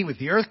Haiti with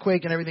the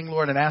earthquake and everything,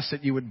 Lord, and ask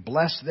that you would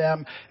bless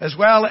them as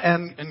well,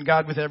 and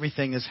God, with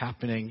everything that's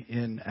happening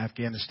in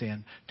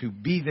Afghanistan, to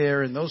be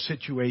there in those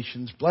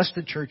situations. Bless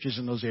the churches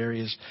in those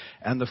areas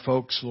and the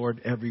folks,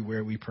 Lord,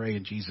 everywhere, we pray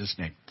in Jesus'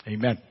 name.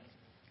 Amen.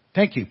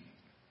 Thank you.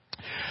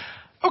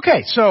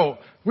 Okay, so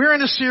we're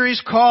in a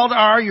series called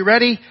Are You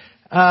Ready?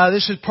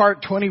 This is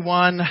part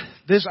 21.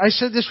 I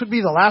said this would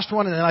be the last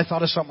one, and then I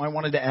thought of something I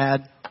wanted to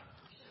add.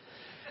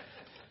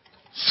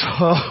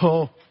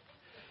 So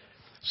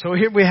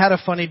here we had a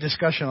funny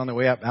discussion on the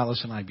way up,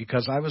 Alice and I,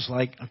 because I was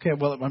like, okay,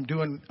 well,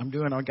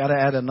 I've got to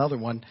add another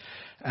one,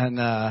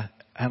 and I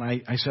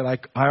said I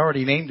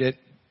already named it.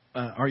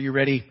 Are you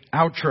ready?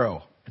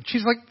 Outro. And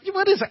she's like,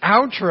 what is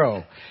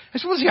outro? I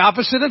said, what's the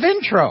opposite of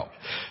intro?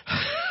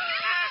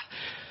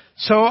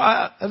 So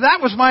that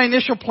was my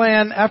initial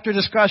plan. After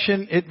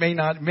discussion, it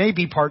may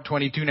be part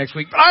 22 next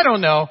week, but I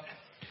don't know.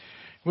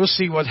 We'll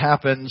see what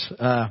happens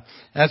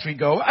as we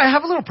go. I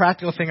have a little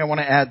practical thing I want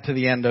to add to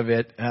the end of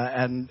it,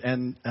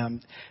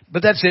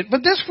 but that's it.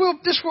 But this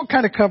will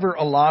kind of cover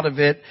a lot of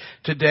it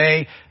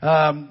today.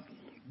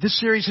 This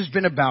series has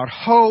been about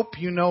hope,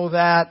 you know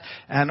that.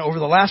 And over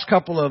the last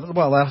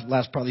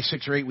last probably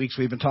 6 or 8 weeks,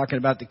 we've been talking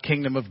about the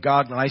kingdom of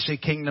God. When I say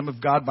kingdom of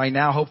God, by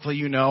now, hopefully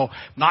you know,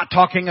 I'm not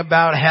talking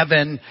about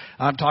heaven.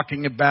 I'm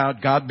talking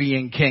about God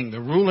being king, the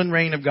rule and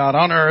reign of God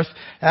on earth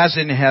as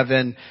in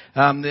heaven.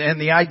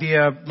 And the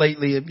idea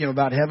lately,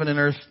 about heaven and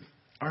earth,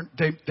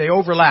 they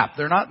overlap.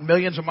 They're not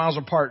millions of miles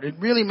apart. It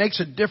really makes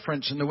a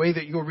difference in the way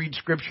that you'll read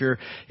Scripture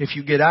if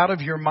you get out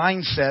of your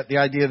mindset the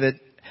idea that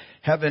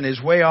heaven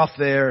is way off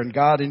there and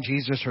God and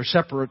Jesus are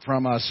separate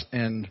from us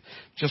and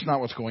just not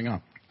what's going on.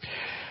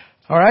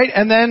 All right.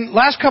 And then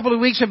last couple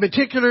of weeks in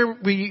particular,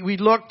 we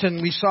looked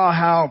and we saw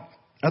how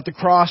at the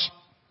cross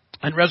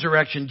and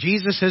resurrection,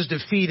 Jesus has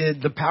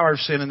defeated the power of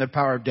sin and the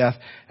power of death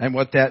and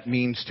what that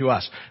means to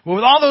us. Well,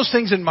 with all those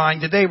things in mind,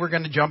 today we're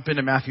going to jump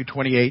into Matthew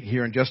 28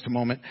 here in just a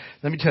moment.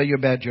 Let me tell you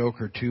a bad joke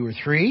or two or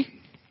three.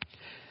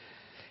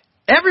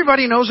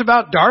 Everybody knows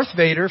about Darth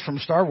Vader from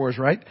Star Wars,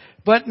 right?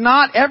 But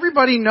not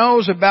everybody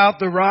knows about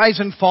the rise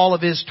and fall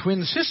of his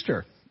twin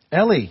sister,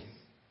 Ellie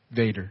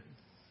Vader.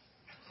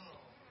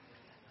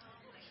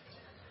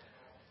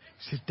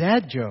 It's a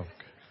dad joke.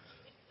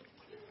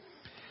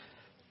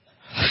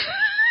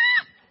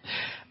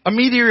 A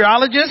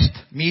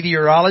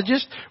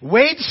meteorologist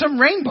weighed some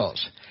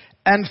rainbows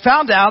and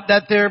found out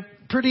that they're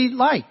pretty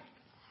light.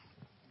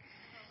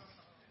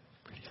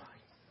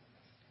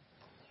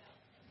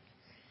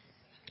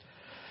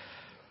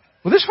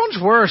 Well, this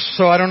one's worse,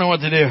 so I don't know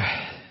what to do.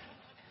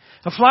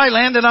 A fly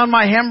landed on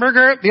my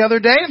hamburger the other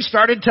day and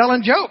started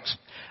telling jokes.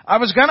 I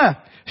was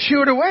gonna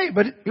shoo it away,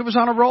 but it was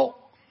on a roll.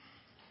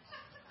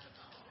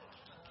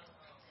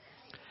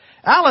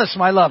 Alice,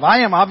 my love, I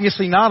am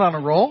obviously not on a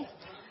roll.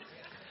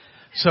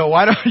 So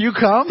why don't you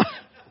come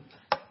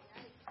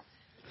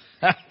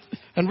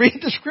and read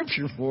the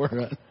scripture for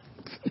us?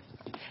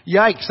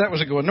 Yikes, that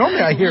was a good one.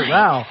 Normally I hear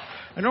wow.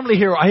 I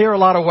hear a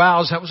lot of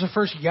wows. That was the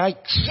first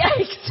yikes.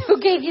 Yikes. Who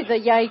gave you the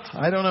yikes?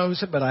 I don't know who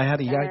said, but I had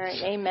a yikes. All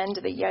right, amen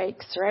to the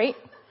yikes, right?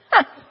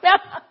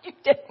 You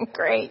did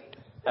great.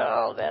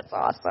 Oh, that's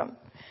awesome.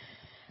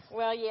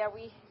 Well, yeah,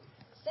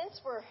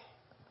 since we're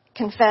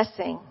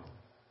confessing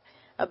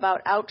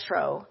about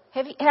outro,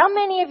 how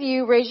many of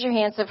you, raise your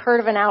hands, have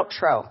heard of an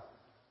outro?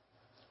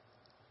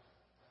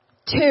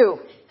 2.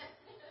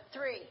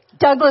 3.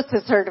 Douglas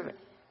has heard of it.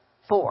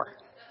 4.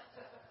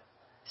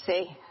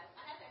 See?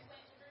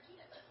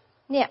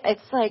 Yeah,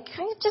 it's like,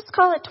 just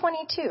call it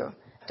 22.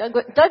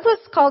 Douglas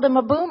called him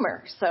a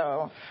boomer,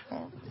 so.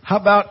 How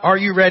about, are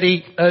you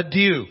ready?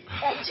 Adieu.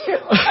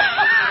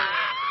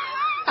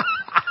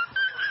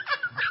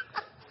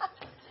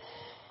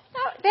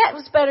 That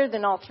was better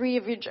than all three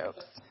of your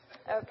jokes.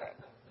 Okay.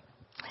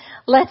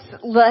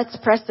 Let's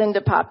press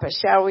into Papa,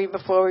 shall we,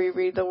 before we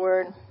read the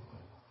word?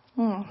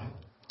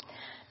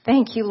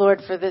 Thank you,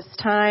 Lord, for this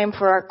time,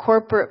 for our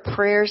corporate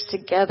prayers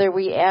together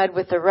we add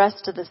with the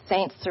rest of the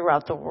saints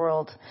throughout the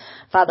world.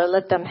 Father,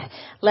 let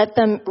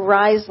them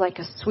rise like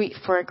a sweet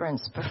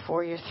fragrance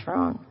before your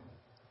throne.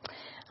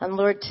 And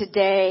Lord,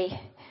 today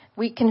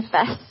we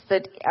confess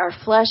that our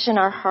flesh and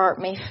our heart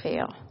may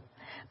fail,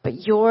 but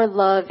your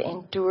love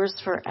endures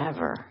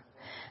forever.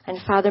 And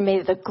Father,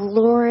 may the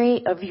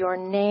glory of your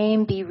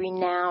name be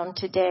renowned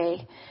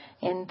today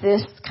in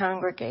this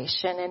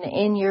congregation and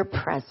in your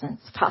presence,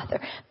 Father.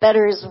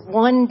 Better is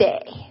one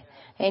day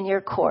in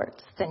your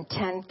courts than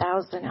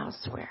 10,000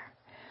 elsewhere.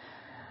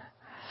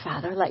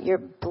 Father, let your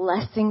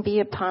blessing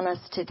be upon us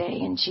today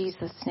in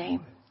Jesus'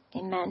 name.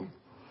 Amen.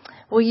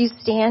 Will you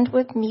stand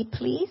with me,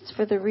 please,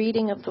 for the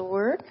reading of the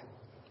word?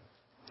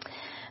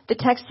 The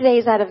text today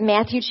is out of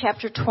Matthew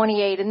chapter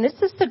 28, and this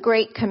is the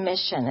Great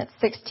Commission. It's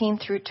 16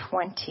 through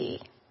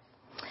 20.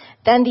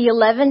 Then the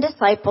 11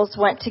 disciples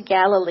went to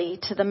Galilee,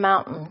 to the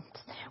mountains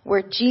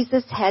where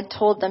Jesus had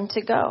told them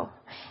to go.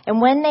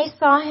 And when they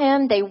saw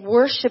him, they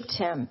worshipped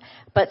him,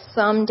 but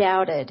some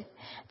doubted.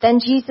 Then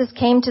Jesus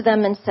came to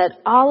them and said,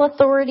 all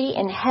authority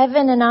in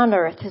heaven and on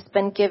earth has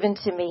been given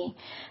to me.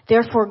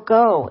 Therefore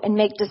go and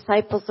make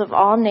disciples of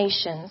all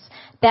nations,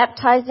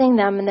 baptizing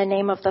them in the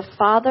name of the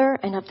Father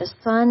and of the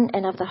Son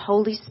and of the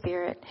Holy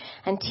Spirit,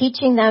 and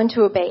teaching them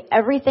to obey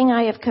everything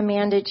I have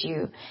commanded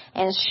you.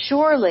 And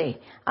surely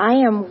I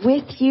am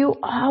with you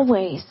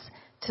always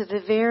to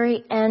the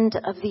very end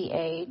of the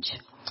age.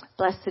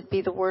 Blessed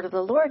be the word of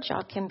the Lord.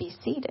 Y'all can be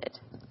seated.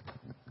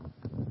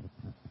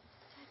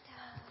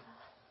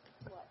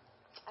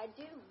 I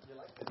do.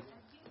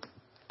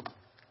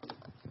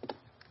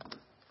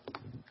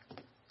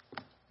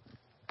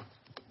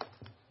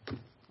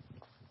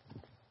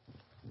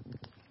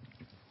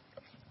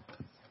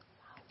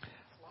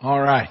 All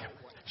right.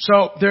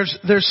 So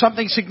there's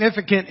something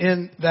significant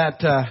in that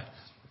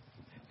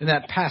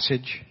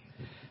passage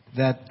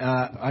that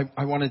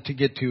I wanted to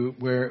get to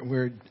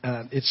where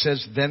it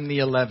says, then the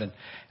 11.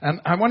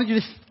 And I wanted you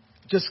to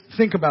just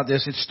think about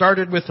this. It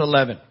started with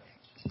 11.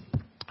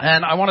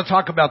 And I want to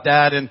talk about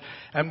that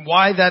and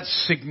why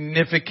that's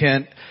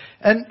significant.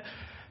 And,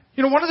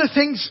 you know, one of the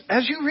things,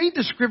 as you read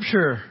the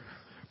scripture,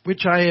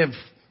 which I have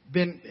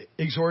been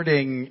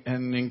exhorting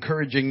and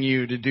encouraging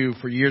you to do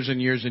for years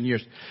and years and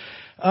years,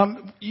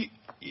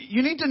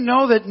 you need to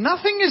know that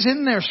nothing is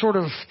in there sort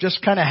of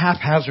just kind of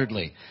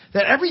haphazardly.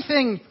 That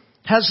everything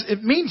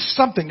it means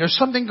something. There's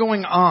something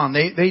going on.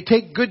 They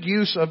take good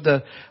use of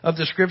the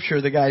scripture,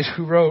 the guys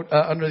who wrote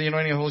under the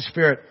anointing of the Holy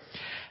Spirit.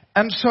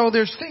 And so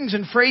there's things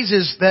and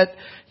phrases that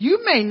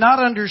you may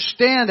not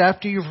understand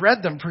after you've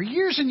read them for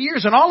years and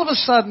years, and all of a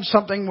sudden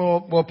something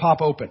will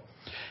pop open.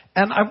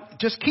 And I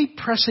just keep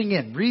pressing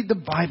in. Read the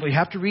Bible. You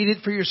have to read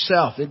it for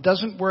yourself. It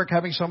doesn't work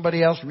having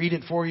somebody else read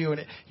it for you,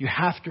 and you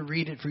have to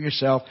read it for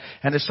yourself.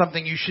 And it's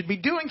something you should be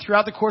doing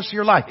throughout the course of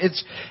your life.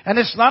 It's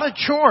not a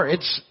chore.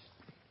 It's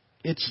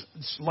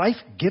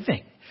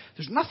life-giving.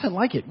 There's nothing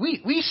like it.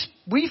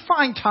 We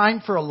find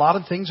time for a lot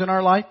of things in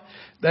our life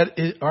that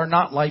are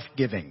not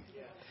life-giving.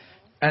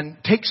 And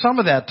take some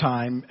of that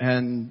time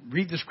and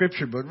read the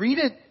scripture, but read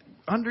it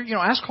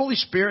ask Holy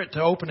Spirit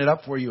to open it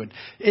up for you, and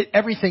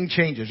everything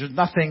changes. There's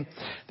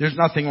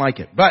nothing like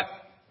it. But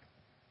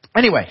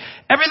anyway,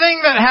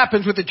 everything that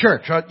happens with the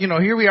church,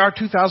 here we are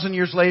 2,000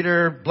 years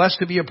later, blessed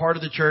to be a part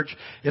of the church.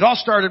 It all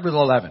started with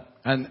 11,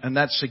 and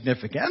that's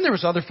significant. And there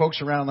was other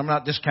folks around. I'm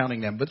not discounting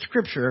them, but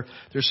scripture,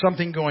 there's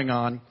something going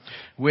on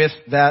with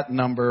that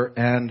number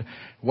and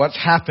what's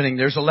happening.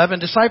 There's 11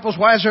 disciples.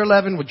 Why is there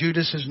 11? Well,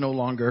 Judas is no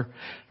longer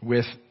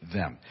with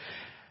them.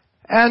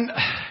 And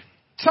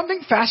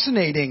something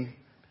fascinating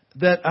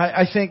that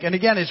I think, and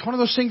again, it's one of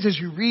those things as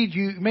you read,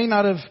 you may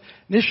not have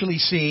initially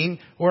seen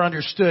or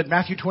understood.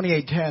 Matthew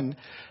 28:10,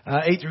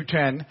 8 through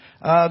 10.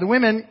 The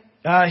women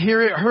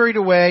hurried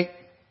away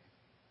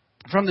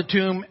from the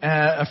tomb,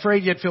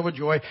 afraid yet filled with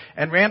joy,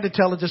 and ran to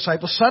tell the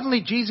disciples.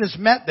 Suddenly Jesus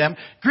met them.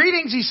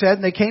 Greetings, he said,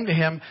 and they came to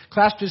him,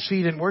 clasped his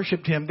feet, and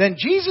worshipped him. Then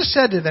Jesus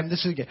said to them,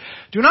 this is again,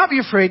 do not be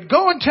afraid.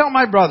 Go and tell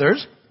my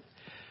brothers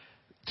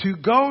to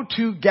go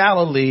to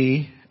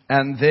Galilee,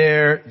 and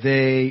there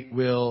they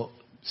will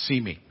see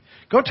me.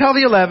 Go tell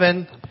the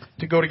 11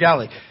 to go to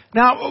Galilee.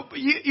 Now,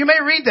 you may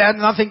read that and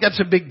not think that's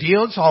a big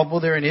deal. It's all,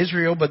 they're in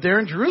Israel, but they're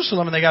in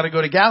Jerusalem and they got to go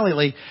to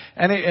Galilee.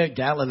 And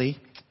Galilee,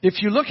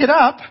 if you look it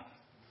up,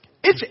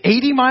 it's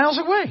 80 miles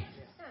away.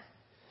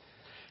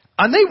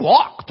 And they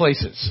walk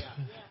places.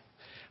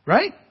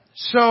 Right?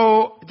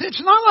 So,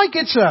 it's not like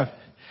it's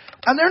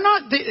and they're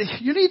not,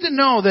 you need to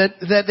know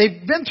that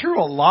they've been through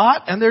a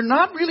lot and they're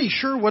not really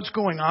sure what's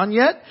going on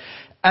yet.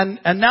 And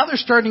now they're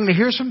starting to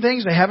hear some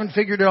things. They haven't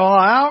figured it all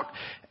out.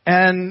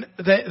 And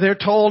they're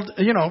told,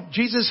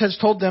 Jesus has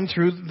told them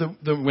through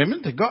the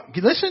women to go,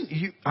 listen,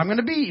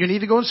 you need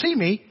to go and see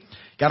me.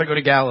 Got to go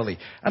to Galilee.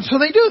 And so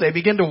they do. They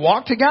begin to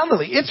walk to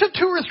Galilee. It's a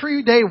 2 or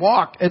 3 day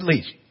walk at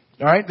least.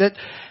 All right.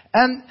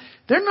 And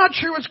they're not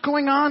sure what's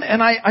going on.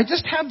 And I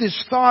just have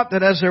this thought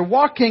that as they're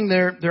walking,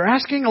 they're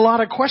asking a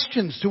lot of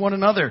questions to one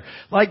another.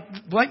 Like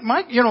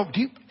Mike,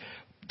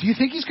 do you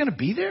think he's going to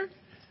be there?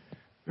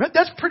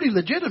 That's pretty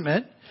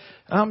legitimate.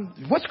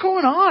 What's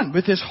going on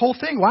with this whole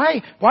thing?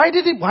 Why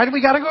do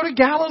we got to go to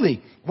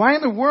Galilee? Why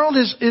in the world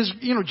is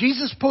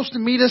Jesus supposed to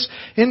meet us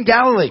in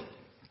Galilee?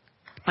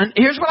 And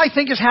here's what I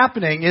think is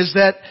happening is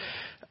that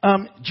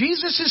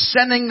Jesus is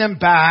sending them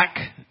back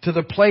to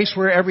the place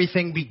where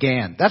everything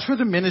began. That's where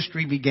the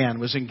ministry began,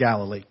 was in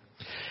Galilee.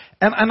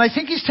 And I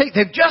think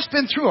they've just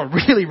been through a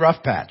really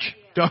rough patch.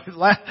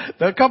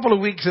 The couple of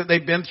weeks that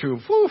they've been through,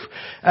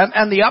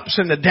 and the ups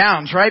and the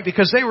downs, right?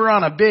 Because they were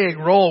on a big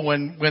roll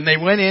when they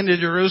went into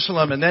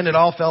Jerusalem, and then it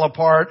all fell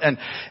apart, and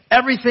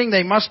everything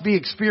they must be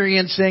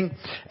experiencing.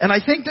 And I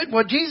think that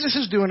what Jesus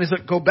is doing is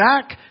that go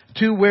back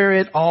to where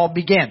it all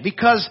began,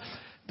 because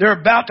they're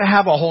about to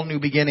have a whole new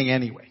beginning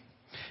anyway.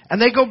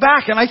 And they go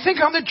back, and I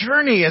think on the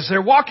journey, as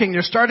they're walking,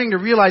 they're starting to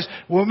realize,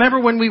 well, remember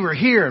when we were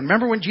here?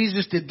 Remember when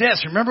Jesus did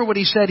this? Remember what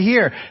he said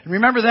here? And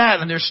remember that?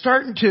 And they're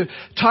starting to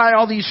tie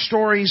all these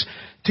stories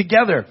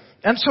together.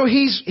 And so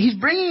he's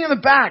bringing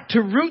them back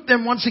to root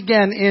them once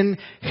again in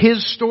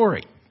his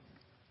story.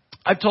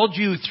 I've told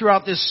you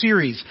throughout this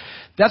series,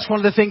 that's one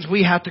of the things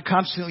we have to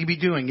constantly be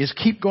doing, is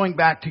keep going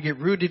back to get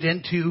rooted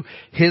into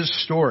his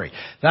story.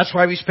 That's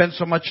why we spend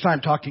so much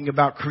time talking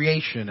about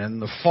creation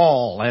and the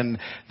fall and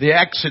the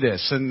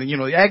Exodus and,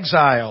 the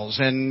exiles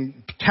and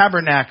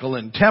tabernacle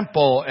and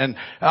temple and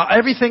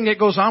everything that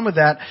goes on with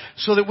that,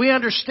 so that we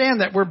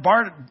understand that we're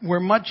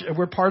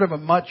part of a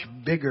much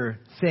bigger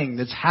thing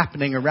that's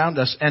happening around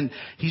us. And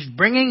he's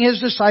bringing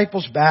his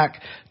disciples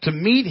back to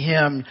meet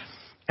him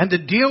and to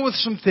deal with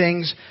some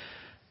things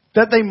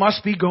that they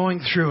must be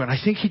going through. And I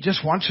think he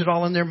just wants it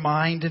all in their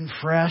mind and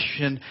fresh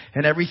and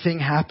everything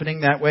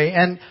happening that way.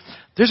 And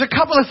there's a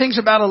couple of things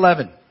about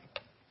 11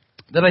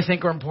 that I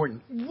think are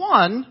important.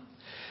 One,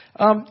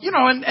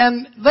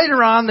 and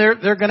later on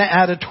they're going to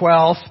add a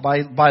 12th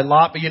by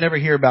Lot, but you never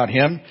hear about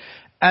him.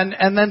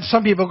 And then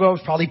some people go,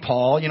 it's probably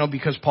Paul,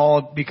 because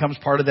Paul becomes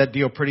part of that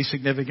deal pretty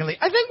significantly.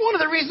 I think one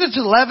of the reasons it's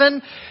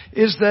 11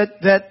 is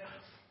that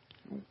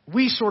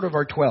we sort of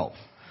are 12.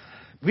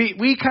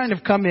 We kind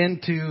of come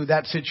into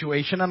that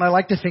situation, and I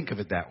like to think of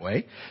it that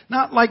way.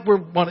 Not like we're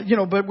one,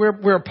 but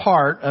we're a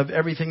part of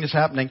everything that's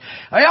happening.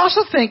 I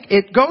also think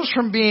it goes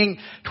from being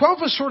 12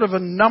 is sort of a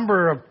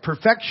number of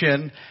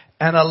perfection,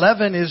 and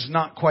 11 is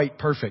not quite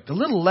perfect. A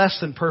little less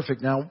than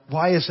perfect. Now,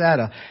 why is that?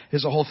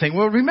 Is a whole thing.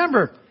 Well,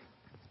 remember,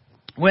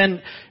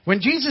 when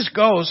Jesus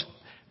goes,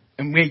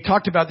 and we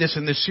talked about this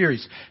in this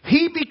series,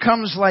 he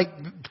becomes like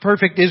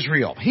perfect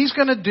Israel. He's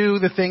going to do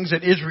the things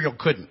that Israel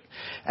couldn't.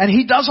 And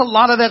he does a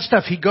lot of that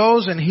stuff. He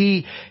goes and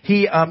he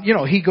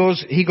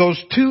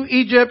goes to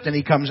Egypt, and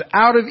he comes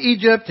out of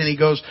Egypt, and he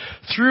goes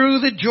through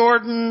the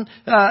Jordan,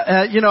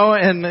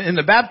 and in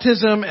the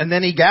baptism, and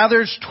then he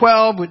gathers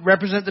 12, would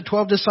represent the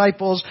 12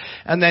 disciples,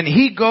 and then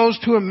he goes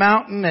to a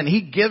mountain and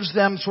he gives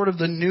them sort of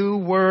the new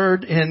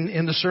word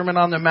in the Sermon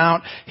on the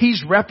Mount.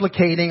 He's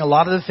replicating a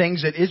lot of the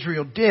things that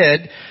Israel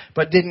did,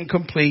 but didn't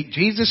complete.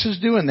 Jesus is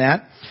doing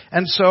that.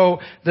 And so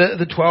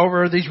the 12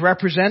 are these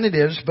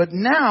representatives, but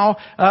now,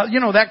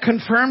 that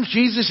confirms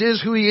Jesus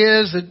is who he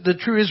is, the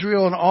true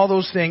Israel and all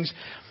those things.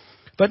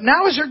 But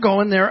now as they're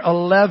going, they're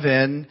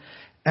 11,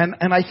 and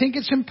I think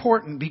it's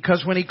important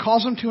because when he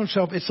calls them to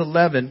himself, it's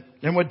 11.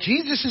 And what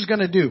Jesus is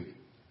going to do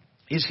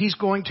is he's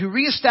going to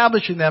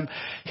reestablish in them,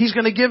 he's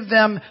going to give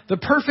them the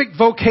perfect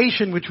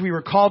vocation which we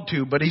were called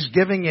to, but he's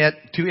giving it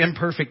to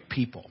imperfect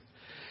people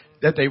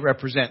that they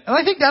represent. And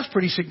I think that's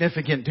pretty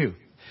significant too,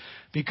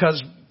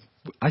 because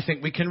I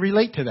think we can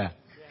relate to that.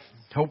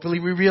 Hopefully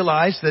we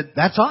realize that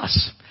that's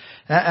us.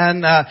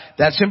 And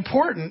that's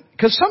important,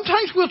 because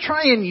sometimes we'll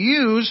try and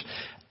use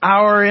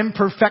our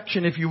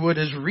imperfection, if you would,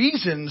 as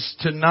reasons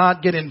to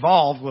not get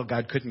involved. Well,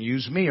 God couldn't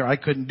use me, or I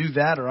couldn't do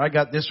that, or I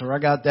got this, or I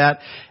got that.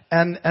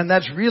 And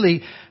that's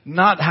really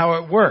not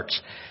how it works.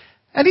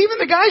 And even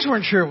the guys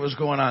weren't sure what was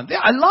going on.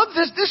 I love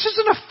this. This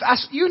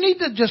isn't you need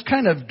to just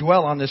kind of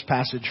dwell on this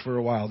passage for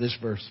a while, this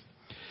verse.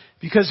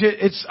 Because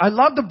I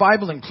love the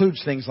Bible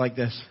includes things like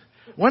this.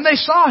 When they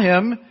saw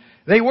him,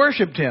 they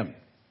worshiped him.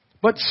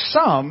 But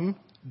some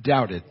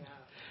doubted.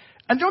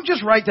 And don't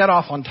just write that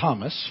off on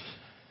Thomas.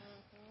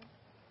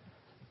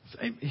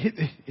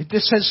 It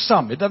just says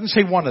some. It doesn't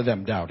say one of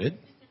them doubted.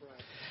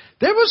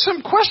 There was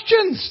some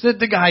questions that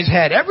the guys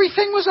had.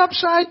 Everything was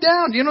upside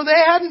down.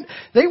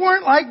 They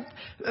weren't like,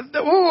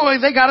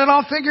 they got it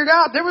all figured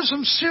out. There was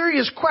some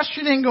serious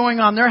questioning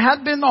going on. There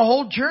had been the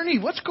whole journey.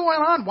 What's going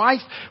on?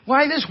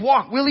 Why this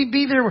walk? Will he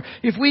be there?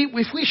 If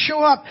we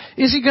show up,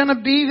 is he going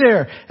to be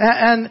there?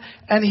 And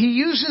he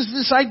uses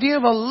this idea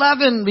of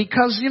 11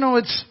 because,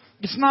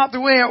 it's not the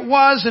way it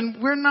was,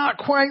 and we're not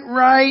quite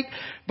right.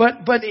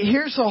 But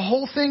here's the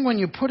whole thing when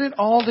you put it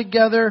all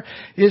together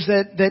is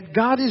that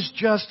God is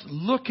just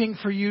looking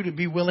for you to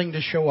be willing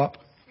to show up.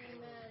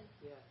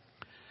 Amen.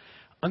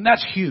 And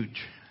that's huge.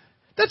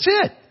 That's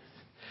it.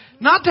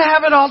 Not to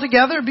have it all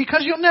together,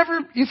 because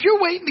if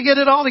you're waiting to get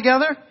it all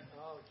together,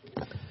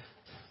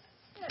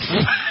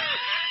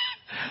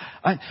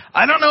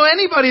 I don't know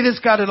anybody that's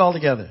got it all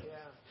together.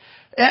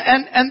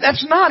 And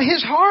that's not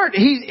his heart.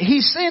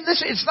 He's saying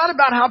this, it's not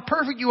about how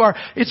perfect you are.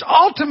 It's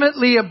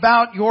ultimately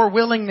about your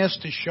willingness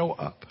to show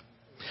up.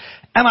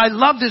 And I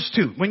love this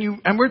too.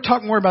 And we're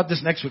talking more about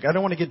this next week. I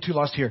don't want to get too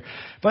lost here.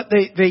 But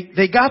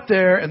they got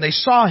there and they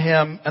saw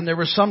him and there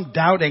was some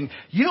doubting.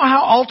 You know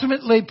how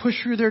ultimately they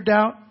pushed through their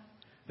doubt?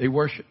 They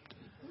worshiped.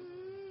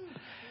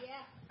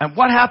 And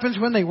what happens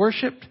when they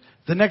worshiped?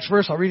 The next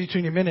verse, I'll read it to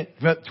you in a minute.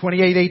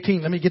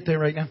 28:18. Let me get there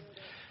right now.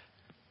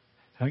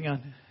 Hang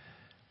on.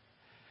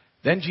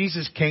 Then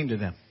Jesus came to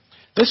them.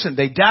 Listen,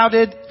 they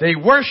doubted, they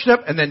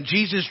worshiped, and then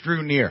Jesus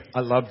drew near.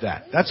 I love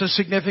that. That's a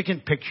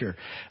significant picture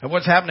of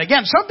what's happening.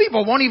 Again, some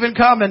people won't even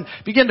come and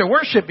begin to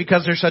worship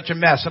because they're such a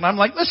mess. And I'm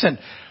like, listen,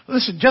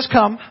 just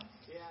come,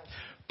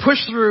 push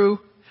through,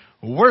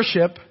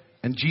 worship,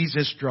 and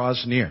Jesus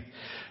draws near.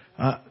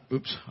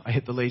 Oops, I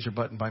hit the laser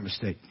button by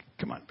mistake.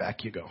 Come on,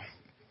 back you go.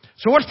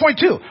 So what's point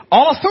 2?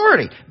 All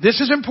authority. This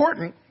is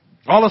important.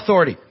 All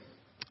authority.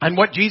 And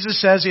what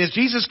Jesus says is,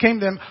 Jesus came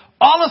to them,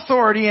 all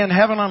authority in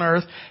heaven and on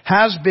earth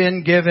has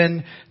been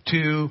given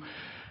to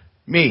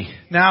me.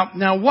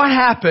 Now what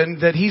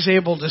happened that he's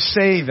able to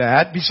say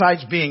that,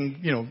 besides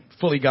being,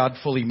 fully God,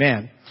 fully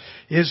man,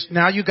 is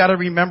now you got to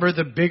remember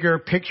the bigger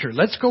picture.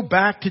 Let's go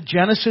back to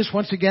Genesis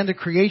once again, to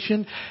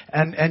creation,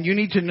 and you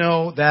need to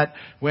know that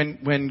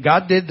when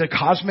God did the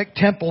cosmic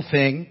temple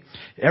thing,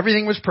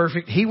 everything was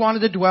perfect. He wanted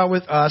to dwell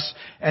with us,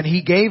 and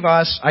He gave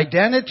us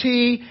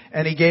identity,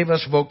 and He gave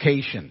us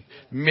vocation,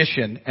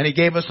 mission, and He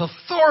gave us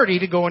authority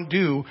to go and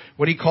do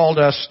what He called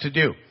us to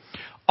do.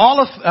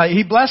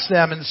 He blessed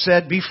them and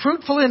said, be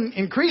fruitful and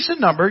increase in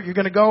number. You're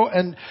going to go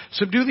and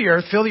subdue the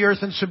earth, fill the earth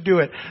and subdue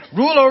it.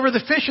 Rule over the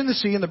fish in the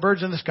sea and the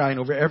birds in the sky and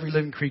over every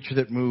living creature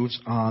that moves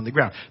on the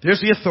ground.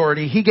 There's the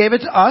authority. He gave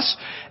it to us.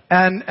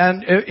 And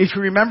if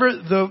you remember,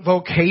 the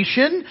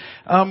vocation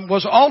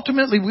was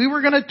ultimately we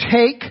were going to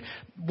take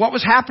what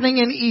was happening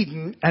in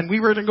Eden, and we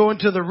were to go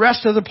into the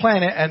rest of the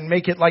planet and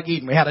make it like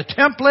Eden. We had a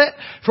template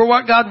for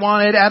what God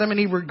wanted. Adam and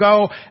Eve would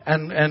go,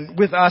 and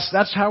with us,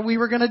 that's how we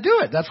were going to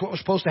do it. That's what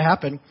was supposed to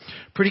happen.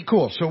 Pretty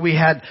cool. So we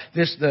had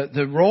this,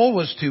 the role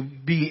was to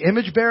be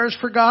image bearers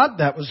for God.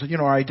 That was,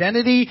 our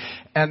identity.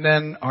 And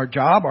then our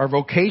job, our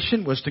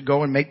vocation was to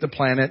go and make the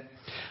planet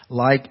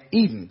like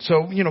Eden.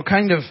 So,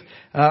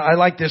 I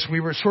like this.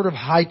 We were sort of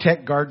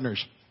high-tech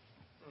gardeners.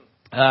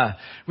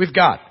 With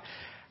God.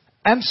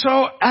 And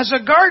so, as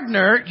a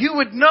gardener, you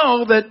would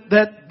know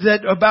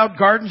that about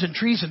gardens and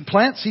trees and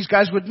plants. These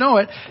guys would know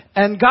it.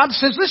 And God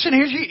says, listen,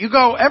 here's you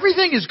go,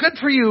 everything is good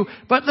for you,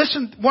 but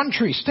listen, one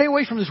tree, stay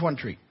away from this one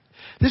tree.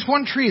 This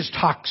one tree is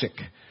toxic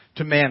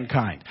to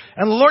mankind.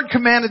 And the Lord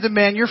commanded the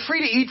man, you're free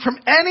to eat from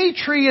any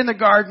tree in the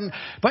garden,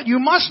 but you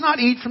must not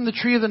eat from the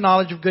tree of the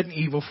knowledge of good and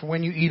evil, for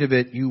when you eat of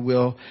it, you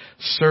will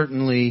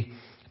certainly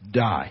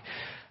die.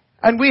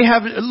 And we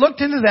have looked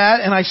into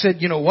that, and I said,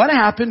 what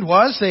happened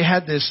was they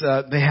had this,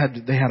 they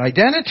had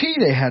identity,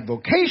 they had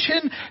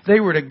vocation, they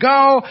were to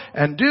go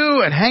and do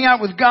and hang out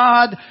with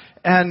God,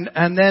 and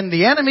then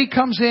the enemy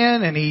comes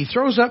in and he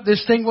throws up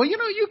this thing, well,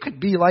 you could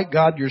be like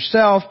God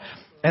yourself,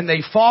 and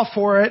they fall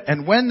for it,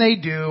 and when they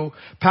do,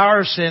 power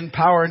of sin,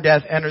 power and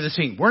death enter the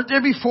scene. Weren't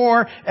there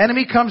before,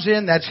 enemy comes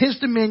in, that's his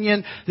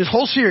dominion. This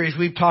whole series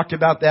we've talked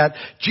about that.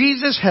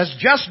 Jesus has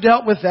just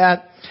dealt with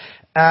that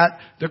at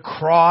the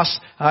cross.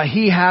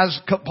 He has,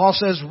 Paul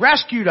says,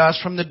 rescued us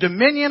from the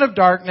dominion of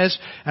darkness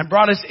and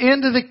brought us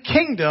into the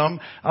kingdom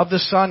of the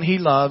Son He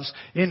loves,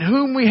 in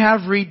whom we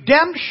have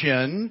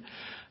redemption,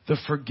 the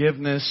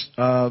forgiveness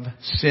of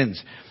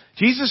sins.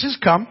 Jesus has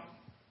come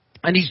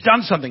and He's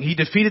done something. He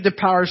defeated the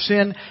power of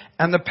sin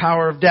and the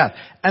power of death.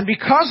 And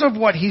because of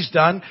what He's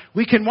done,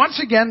 we can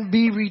once again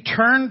be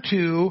returned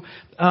to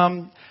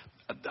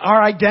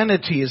our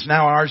identity is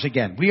now ours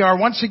again. We are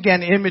once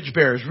again image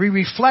bearers. We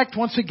reflect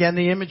once again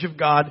the image of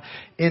God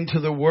into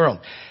the world.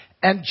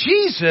 And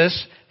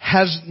Jesus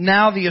has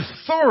now the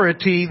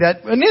authority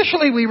that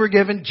initially we were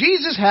given.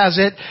 Jesus has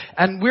it,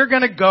 and we're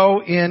going to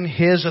go in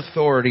His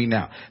authority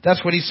now.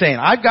 That's what He's saying.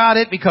 I've got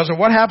it because of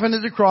what happened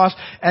at the cross,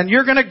 and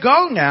you're going to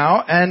go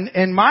now, and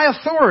in my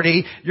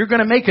authority, you're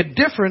going to make a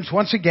difference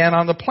once again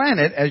on the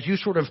planet as you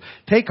sort of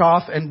take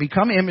off and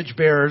become image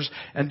bearers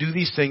and do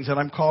these things that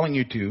I'm calling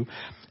you to.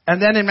 And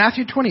then in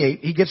Matthew 28,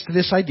 He gets to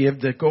this idea of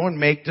to go and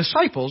make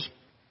disciples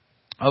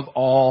of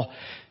all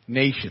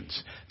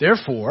nations.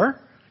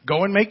 Therefore,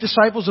 go and make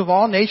disciples of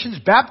all nations,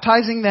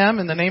 baptizing them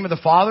in the name of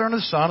the Father and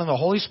the Son and the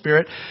Holy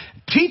Spirit,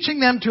 teaching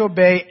them to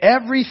obey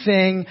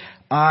everything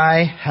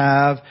I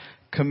have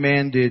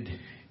commanded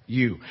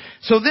you.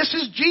 So this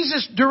is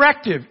Jesus'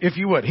 directive, if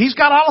you would. He's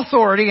got all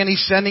authority and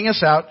He's sending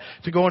us out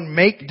to go and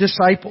make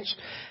disciples.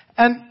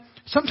 And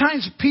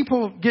sometimes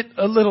people get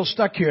a little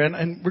stuck here,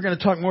 and we're going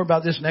to talk more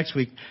about this next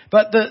week.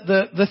 But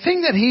the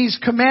thing that He's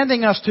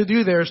commanding us to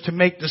do there is to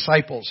make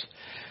disciples.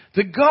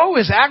 The go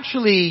is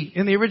actually,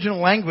 in the original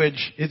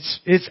language,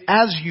 it's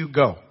as you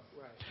go.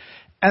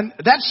 And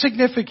that's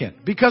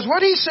significant, because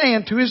what He's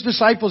saying to His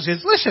disciples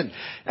is, listen,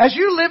 as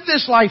you live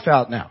this life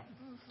out now,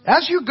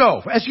 As you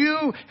go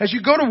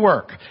to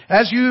work,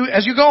 as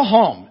you go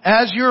home,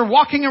 as you're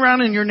walking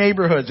around in your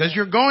neighborhoods, as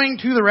you're going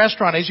to the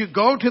restaurant, as you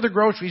go to the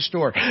grocery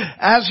store,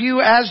 as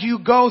you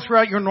go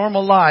throughout your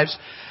normal lives,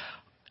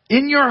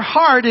 in your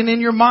heart and in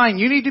your mind,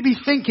 you need to be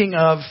thinking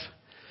of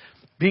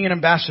being an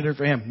ambassador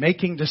for Him,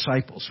 making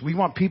disciples. We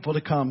want people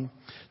to come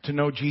to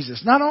know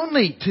Jesus. Not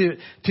only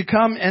to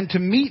come and to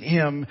meet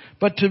Him,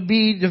 but to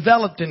be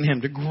developed in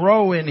Him, to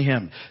grow in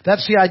Him.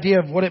 That's the idea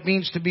of what it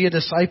means to be a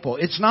disciple.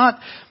 It's not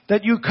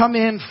that you come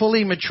in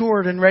fully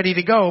matured and ready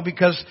to go,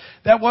 because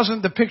that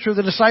wasn't the picture of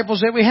the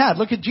disciples that we had.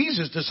 Look at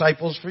Jesus'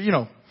 disciples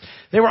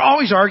they were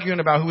always arguing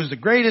about who was the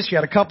greatest. You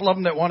had a couple of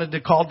them that wanted to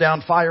call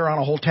down fire on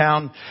a whole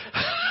town.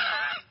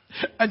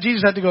 And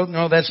Jesus had to go,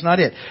 no, that's not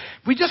it.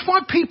 We just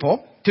want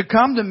people to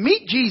come to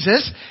meet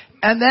Jesus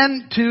and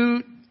then to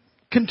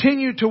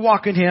continue to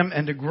walk in Him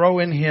and to grow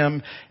in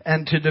Him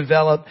and to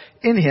develop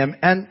in Him.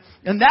 And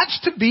that's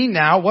to be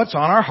now what's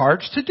on our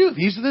hearts to do.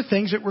 These are the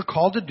things that we're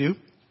called to do,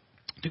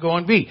 to go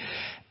and be.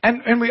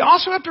 And we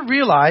also have to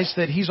realize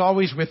that He's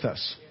always with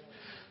us.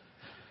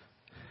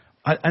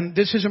 And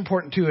this is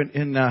important too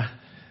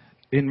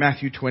in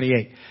Matthew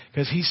 28,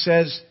 because He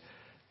says,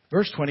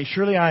 verse 20,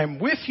 surely I am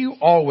with you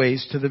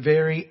always to the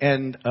very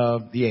end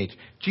of the age.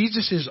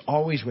 Jesus is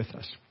always with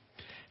us.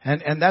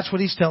 And that's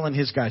what He's telling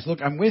His guys.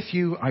 Look, I'm with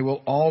you. I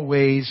will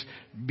always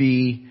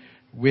be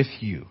with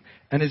you.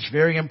 And it's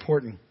very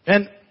important.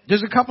 And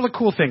there's a couple of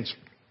cool things.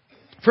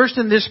 First,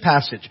 in this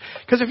passage,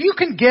 because if you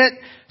can get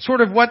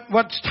sort of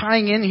what's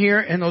tying in here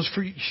in those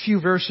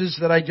few verses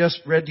that I just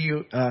read to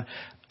you,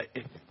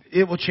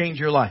 it will change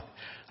your life.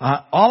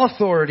 All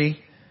authority,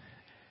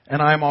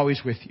 and I am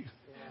always with you.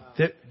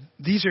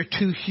 These are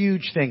two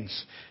huge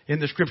things in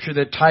the Scripture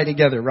that tie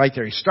together right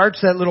there. He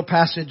starts that little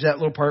passage, that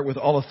little part with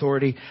all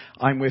authority,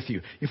 I'm with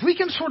you. If we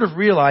can sort of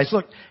realize,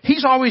 look,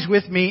 He's always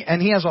with me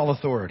and He has all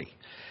authority,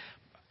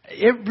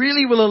 it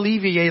really will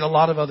alleviate a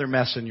lot of other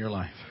mess in your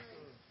life.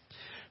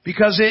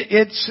 Because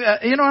it's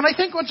and I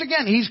think once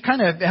again, He's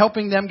kind of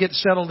helping them get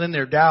settled in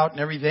their doubt and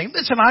everything.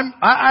 Listen,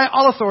 I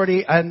all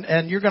authority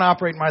and you're going to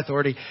operate in my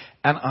authority,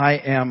 and I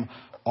am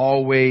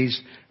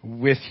always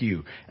with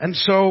you. And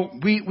so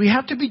we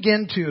have to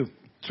begin to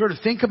sort of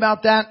think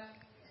about that.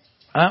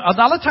 A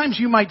lot of times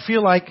you might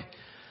feel like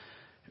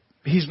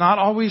He's not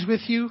always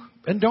with you,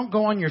 and don't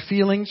go on your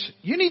feelings.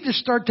 You need to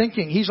start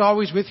thinking He's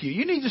always with you.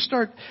 You need to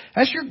start,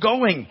 as you're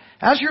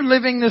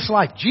living this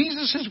life,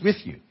 Jesus is with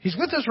you. He's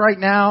with us right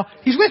now.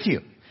 He's with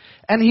you.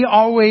 And He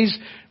always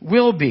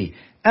will be.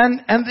 And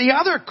the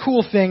other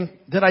cool thing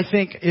that I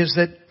think is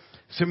that,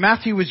 so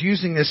Matthew was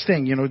using this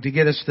thing, to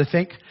get us to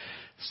think.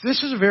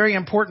 This is a very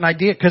important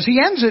idea, because he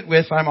ends it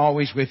with, I'm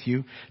always with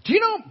you. Do you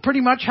know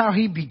pretty much how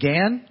he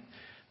began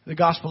the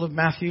Gospel of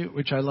Matthew,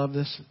 which I love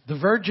this? The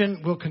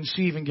virgin will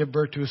conceive and give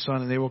birth to a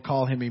son, and they will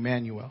call Him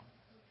Emmanuel,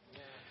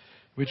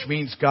 which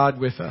means God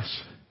with us.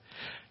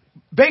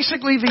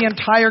 Basically, the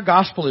entire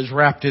Gospel is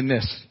wrapped in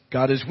this.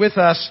 God is with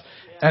us,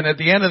 and at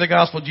the end of the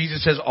Gospel,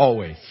 Jesus says,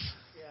 always.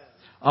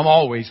 I'm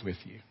always with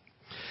you.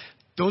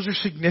 Those are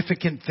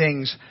significant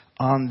things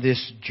on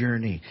this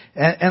journey.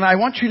 And I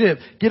want you to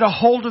get a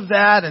hold of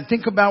that and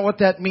think about what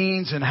that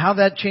means and how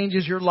that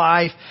changes your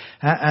life,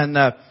 and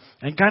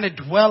kind of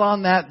dwell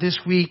on that this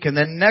week. And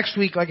then next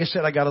week, like I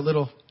said, I got a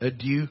little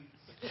adieu.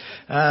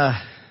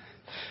 I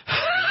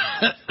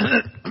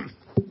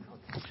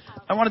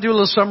want to do a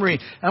little summary.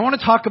 I want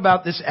to talk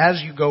about this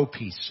as you go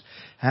piece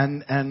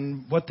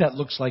and what that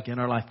looks like in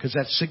our life, because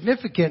that's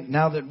significant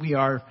now that we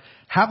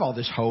have all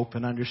this hope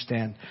and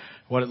understand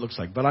what it looks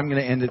like. But I'm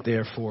going to end it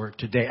there for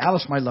today.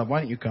 Alice, my love, why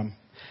don't you come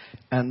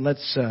and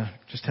let's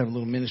just have a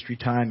little ministry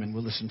time, and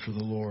we'll listen for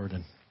the Lord,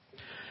 and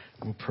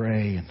we'll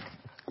pray.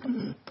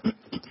 And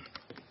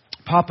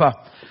Papa,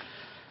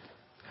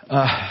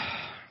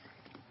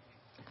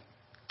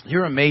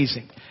 you're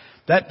amazing.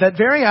 That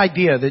very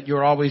idea that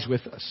you're always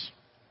with us.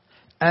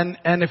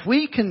 And if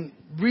we can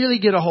really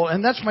get a hold,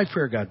 and that's my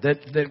prayer, God,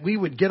 that we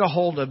would get a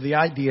hold of the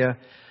idea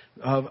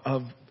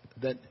of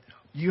that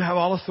you have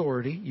all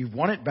authority, you've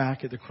won it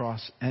back at the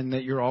cross, and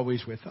that you're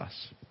always with us.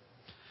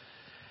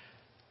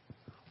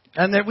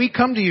 And that we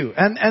come to you,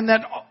 and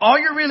that all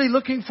you're really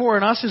looking for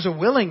in us is a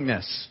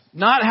willingness,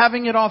 not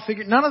having it all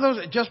figured, none of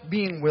those, just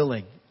being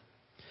willing.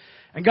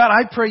 And God,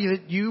 I pray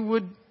that you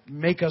would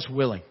make us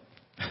willing.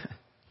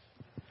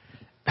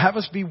 Have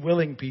us be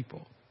willing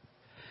people.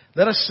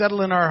 Let us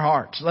settle in our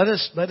hearts. Let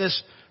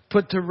us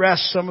put to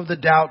rest some of the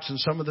doubts and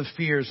some of the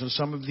fears and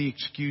some of the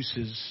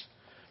excuses,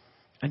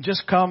 and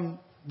just come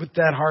with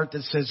that heart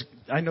that says,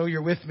 I know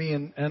you're with me,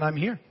 and I'm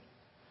here.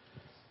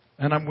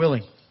 And I'm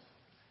willing.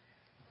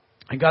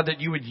 And God,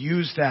 that you would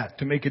use that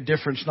to make a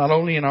difference not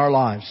only in our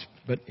lives,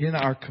 but in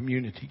our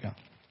community, God.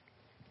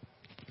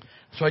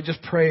 So I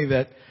just pray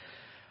that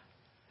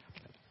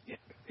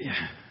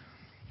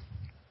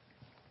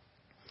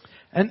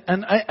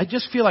and I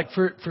just feel like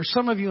for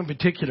some of you in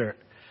particular,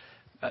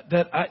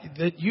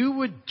 that you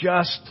would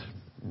just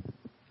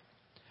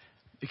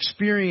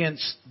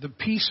experience the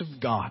peace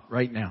of God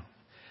right now.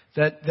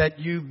 That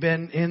you've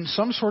been in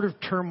some sort of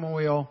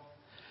turmoil,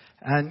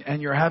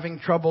 and you're having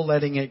trouble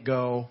letting it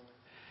go.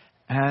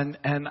 And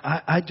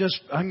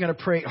I'm going to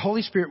pray,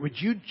 Holy Spirit,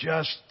 would you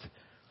just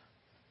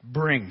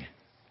bring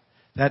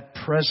that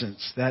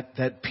presence,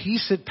 that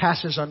peace that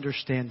passes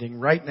understanding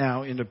right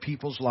now into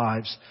people's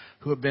lives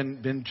who have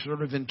been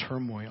sort of in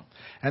turmoil.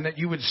 And that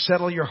you would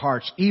settle your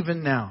hearts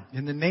even now.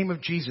 In the name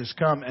of Jesus,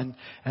 come and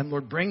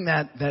Lord, bring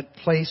that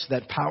place,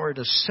 that power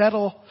to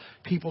settle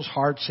people's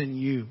hearts in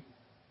you.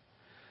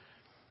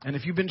 And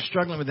if you've been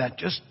struggling with that,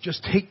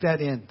 just take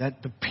that in.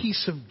 That the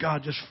peace of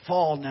God just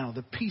fall now.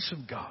 The peace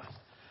of God.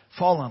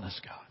 Fall on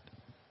us, God.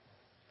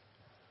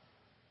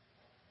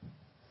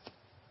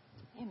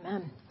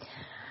 Amen.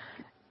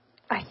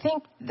 I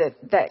think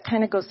that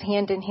kind of goes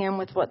hand in hand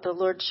with what the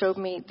Lord showed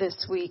me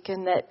this week,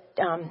 and that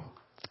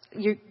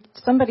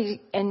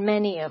somebody, and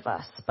many of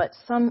us, but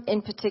some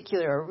in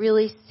particular, are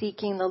really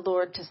seeking the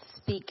Lord to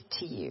speak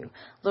to you.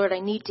 Lord, I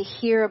need to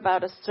hear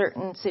about a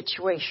certain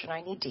situation.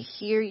 I need to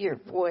hear your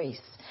voice.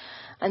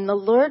 And the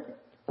Lord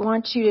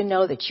wants you to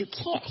know that you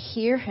can't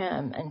hear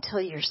him until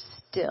you're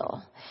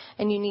still.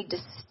 And you need to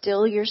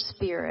still your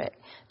spirit.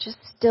 Just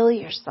still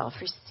yourself.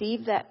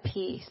 Receive that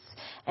peace.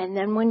 And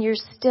then when you're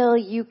still,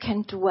 you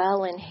can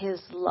dwell in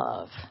his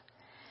love.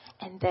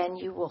 And then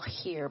you will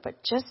hear.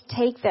 But just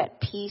take that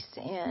peace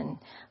in,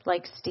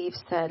 like Steve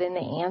said, and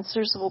the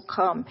answers will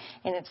come.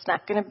 And it's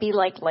not going to be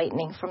like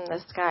lightning from the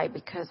sky,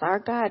 because our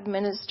God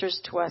ministers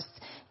to us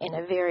in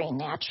a very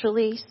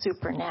naturally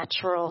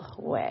supernatural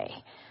way.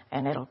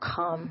 And it'll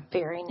come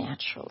very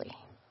naturally.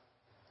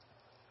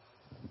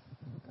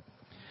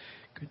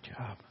 Good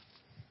job.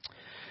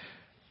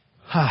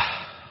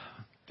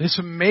 This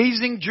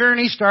amazing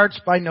journey starts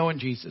by knowing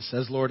Jesus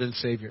as Lord and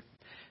Savior.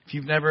 If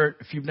you've never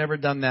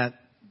done that,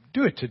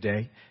 do it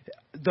today.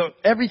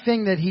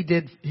 Everything that he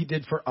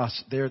did for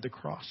us there at the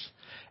cross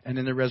and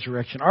in the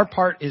resurrection. Our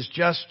part is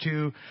just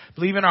to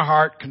believe in our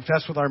heart,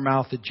 confess with our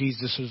mouth that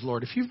Jesus is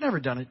Lord. If you've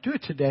never done it, do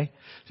it today.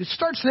 It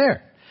starts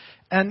there.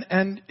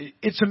 And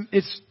it's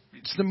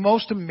the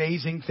most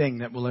amazing thing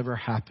that will ever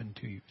happen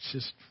to you. It's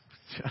just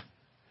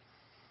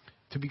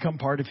to become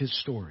part of his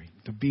story,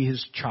 to be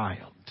his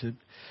child.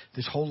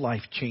 This whole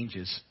life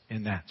changes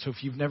in that. So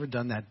if you've never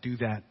done that, do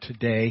that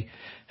today.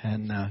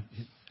 And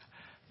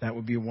that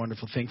would be a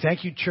wonderful thing.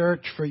 Thank you,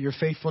 church, for your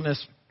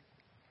faithfulness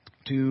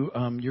to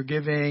your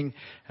giving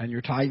and your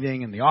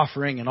tithing and the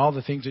offering and all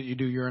the things that you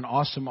do. You're an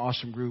awesome,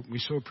 awesome group. We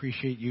so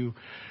appreciate you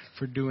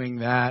for doing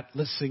that.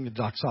 Let's sing the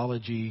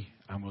doxology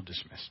and we'll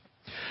dismiss.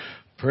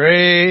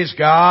 Praise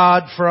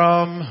God,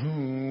 from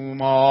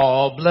whom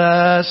all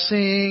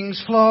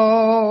blessings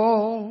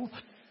flow.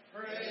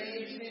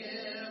 Praise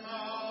him,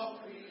 all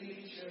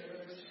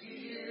creatures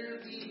here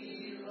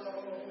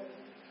below.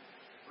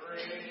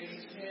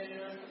 Praise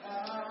him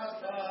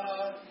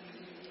above the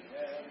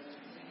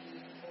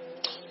heavenly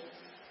host.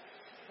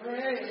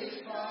 Praise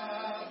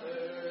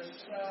Father,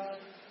 Son,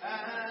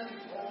 and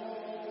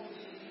Holy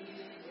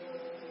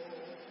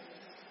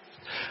Ghost.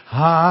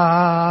 Amen.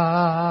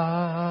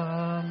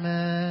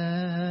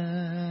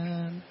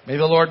 May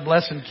the Lord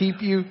bless and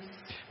keep you.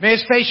 May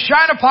his face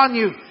shine upon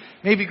you.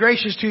 May he be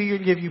gracious to you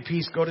and give you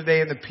peace. Go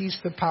today in the peace,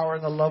 the power,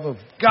 and the love of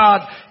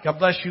God. God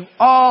bless you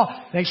all.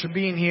 Thanks for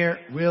being here.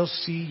 We'll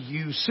see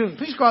you soon.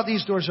 Please go out.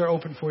 These doors are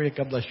open for you.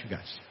 God bless you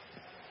guys.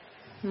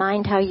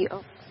 Mind how you...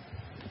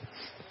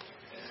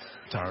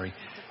 Sorry.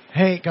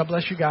 Hey, God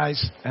bless you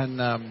guys.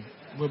 And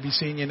we'll be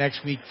seeing you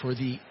next week for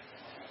the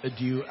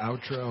adieu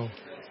outro.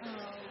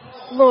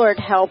 Lord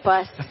help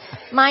us.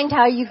 Mind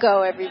how you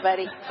go,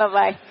 everybody.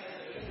 Bye-bye.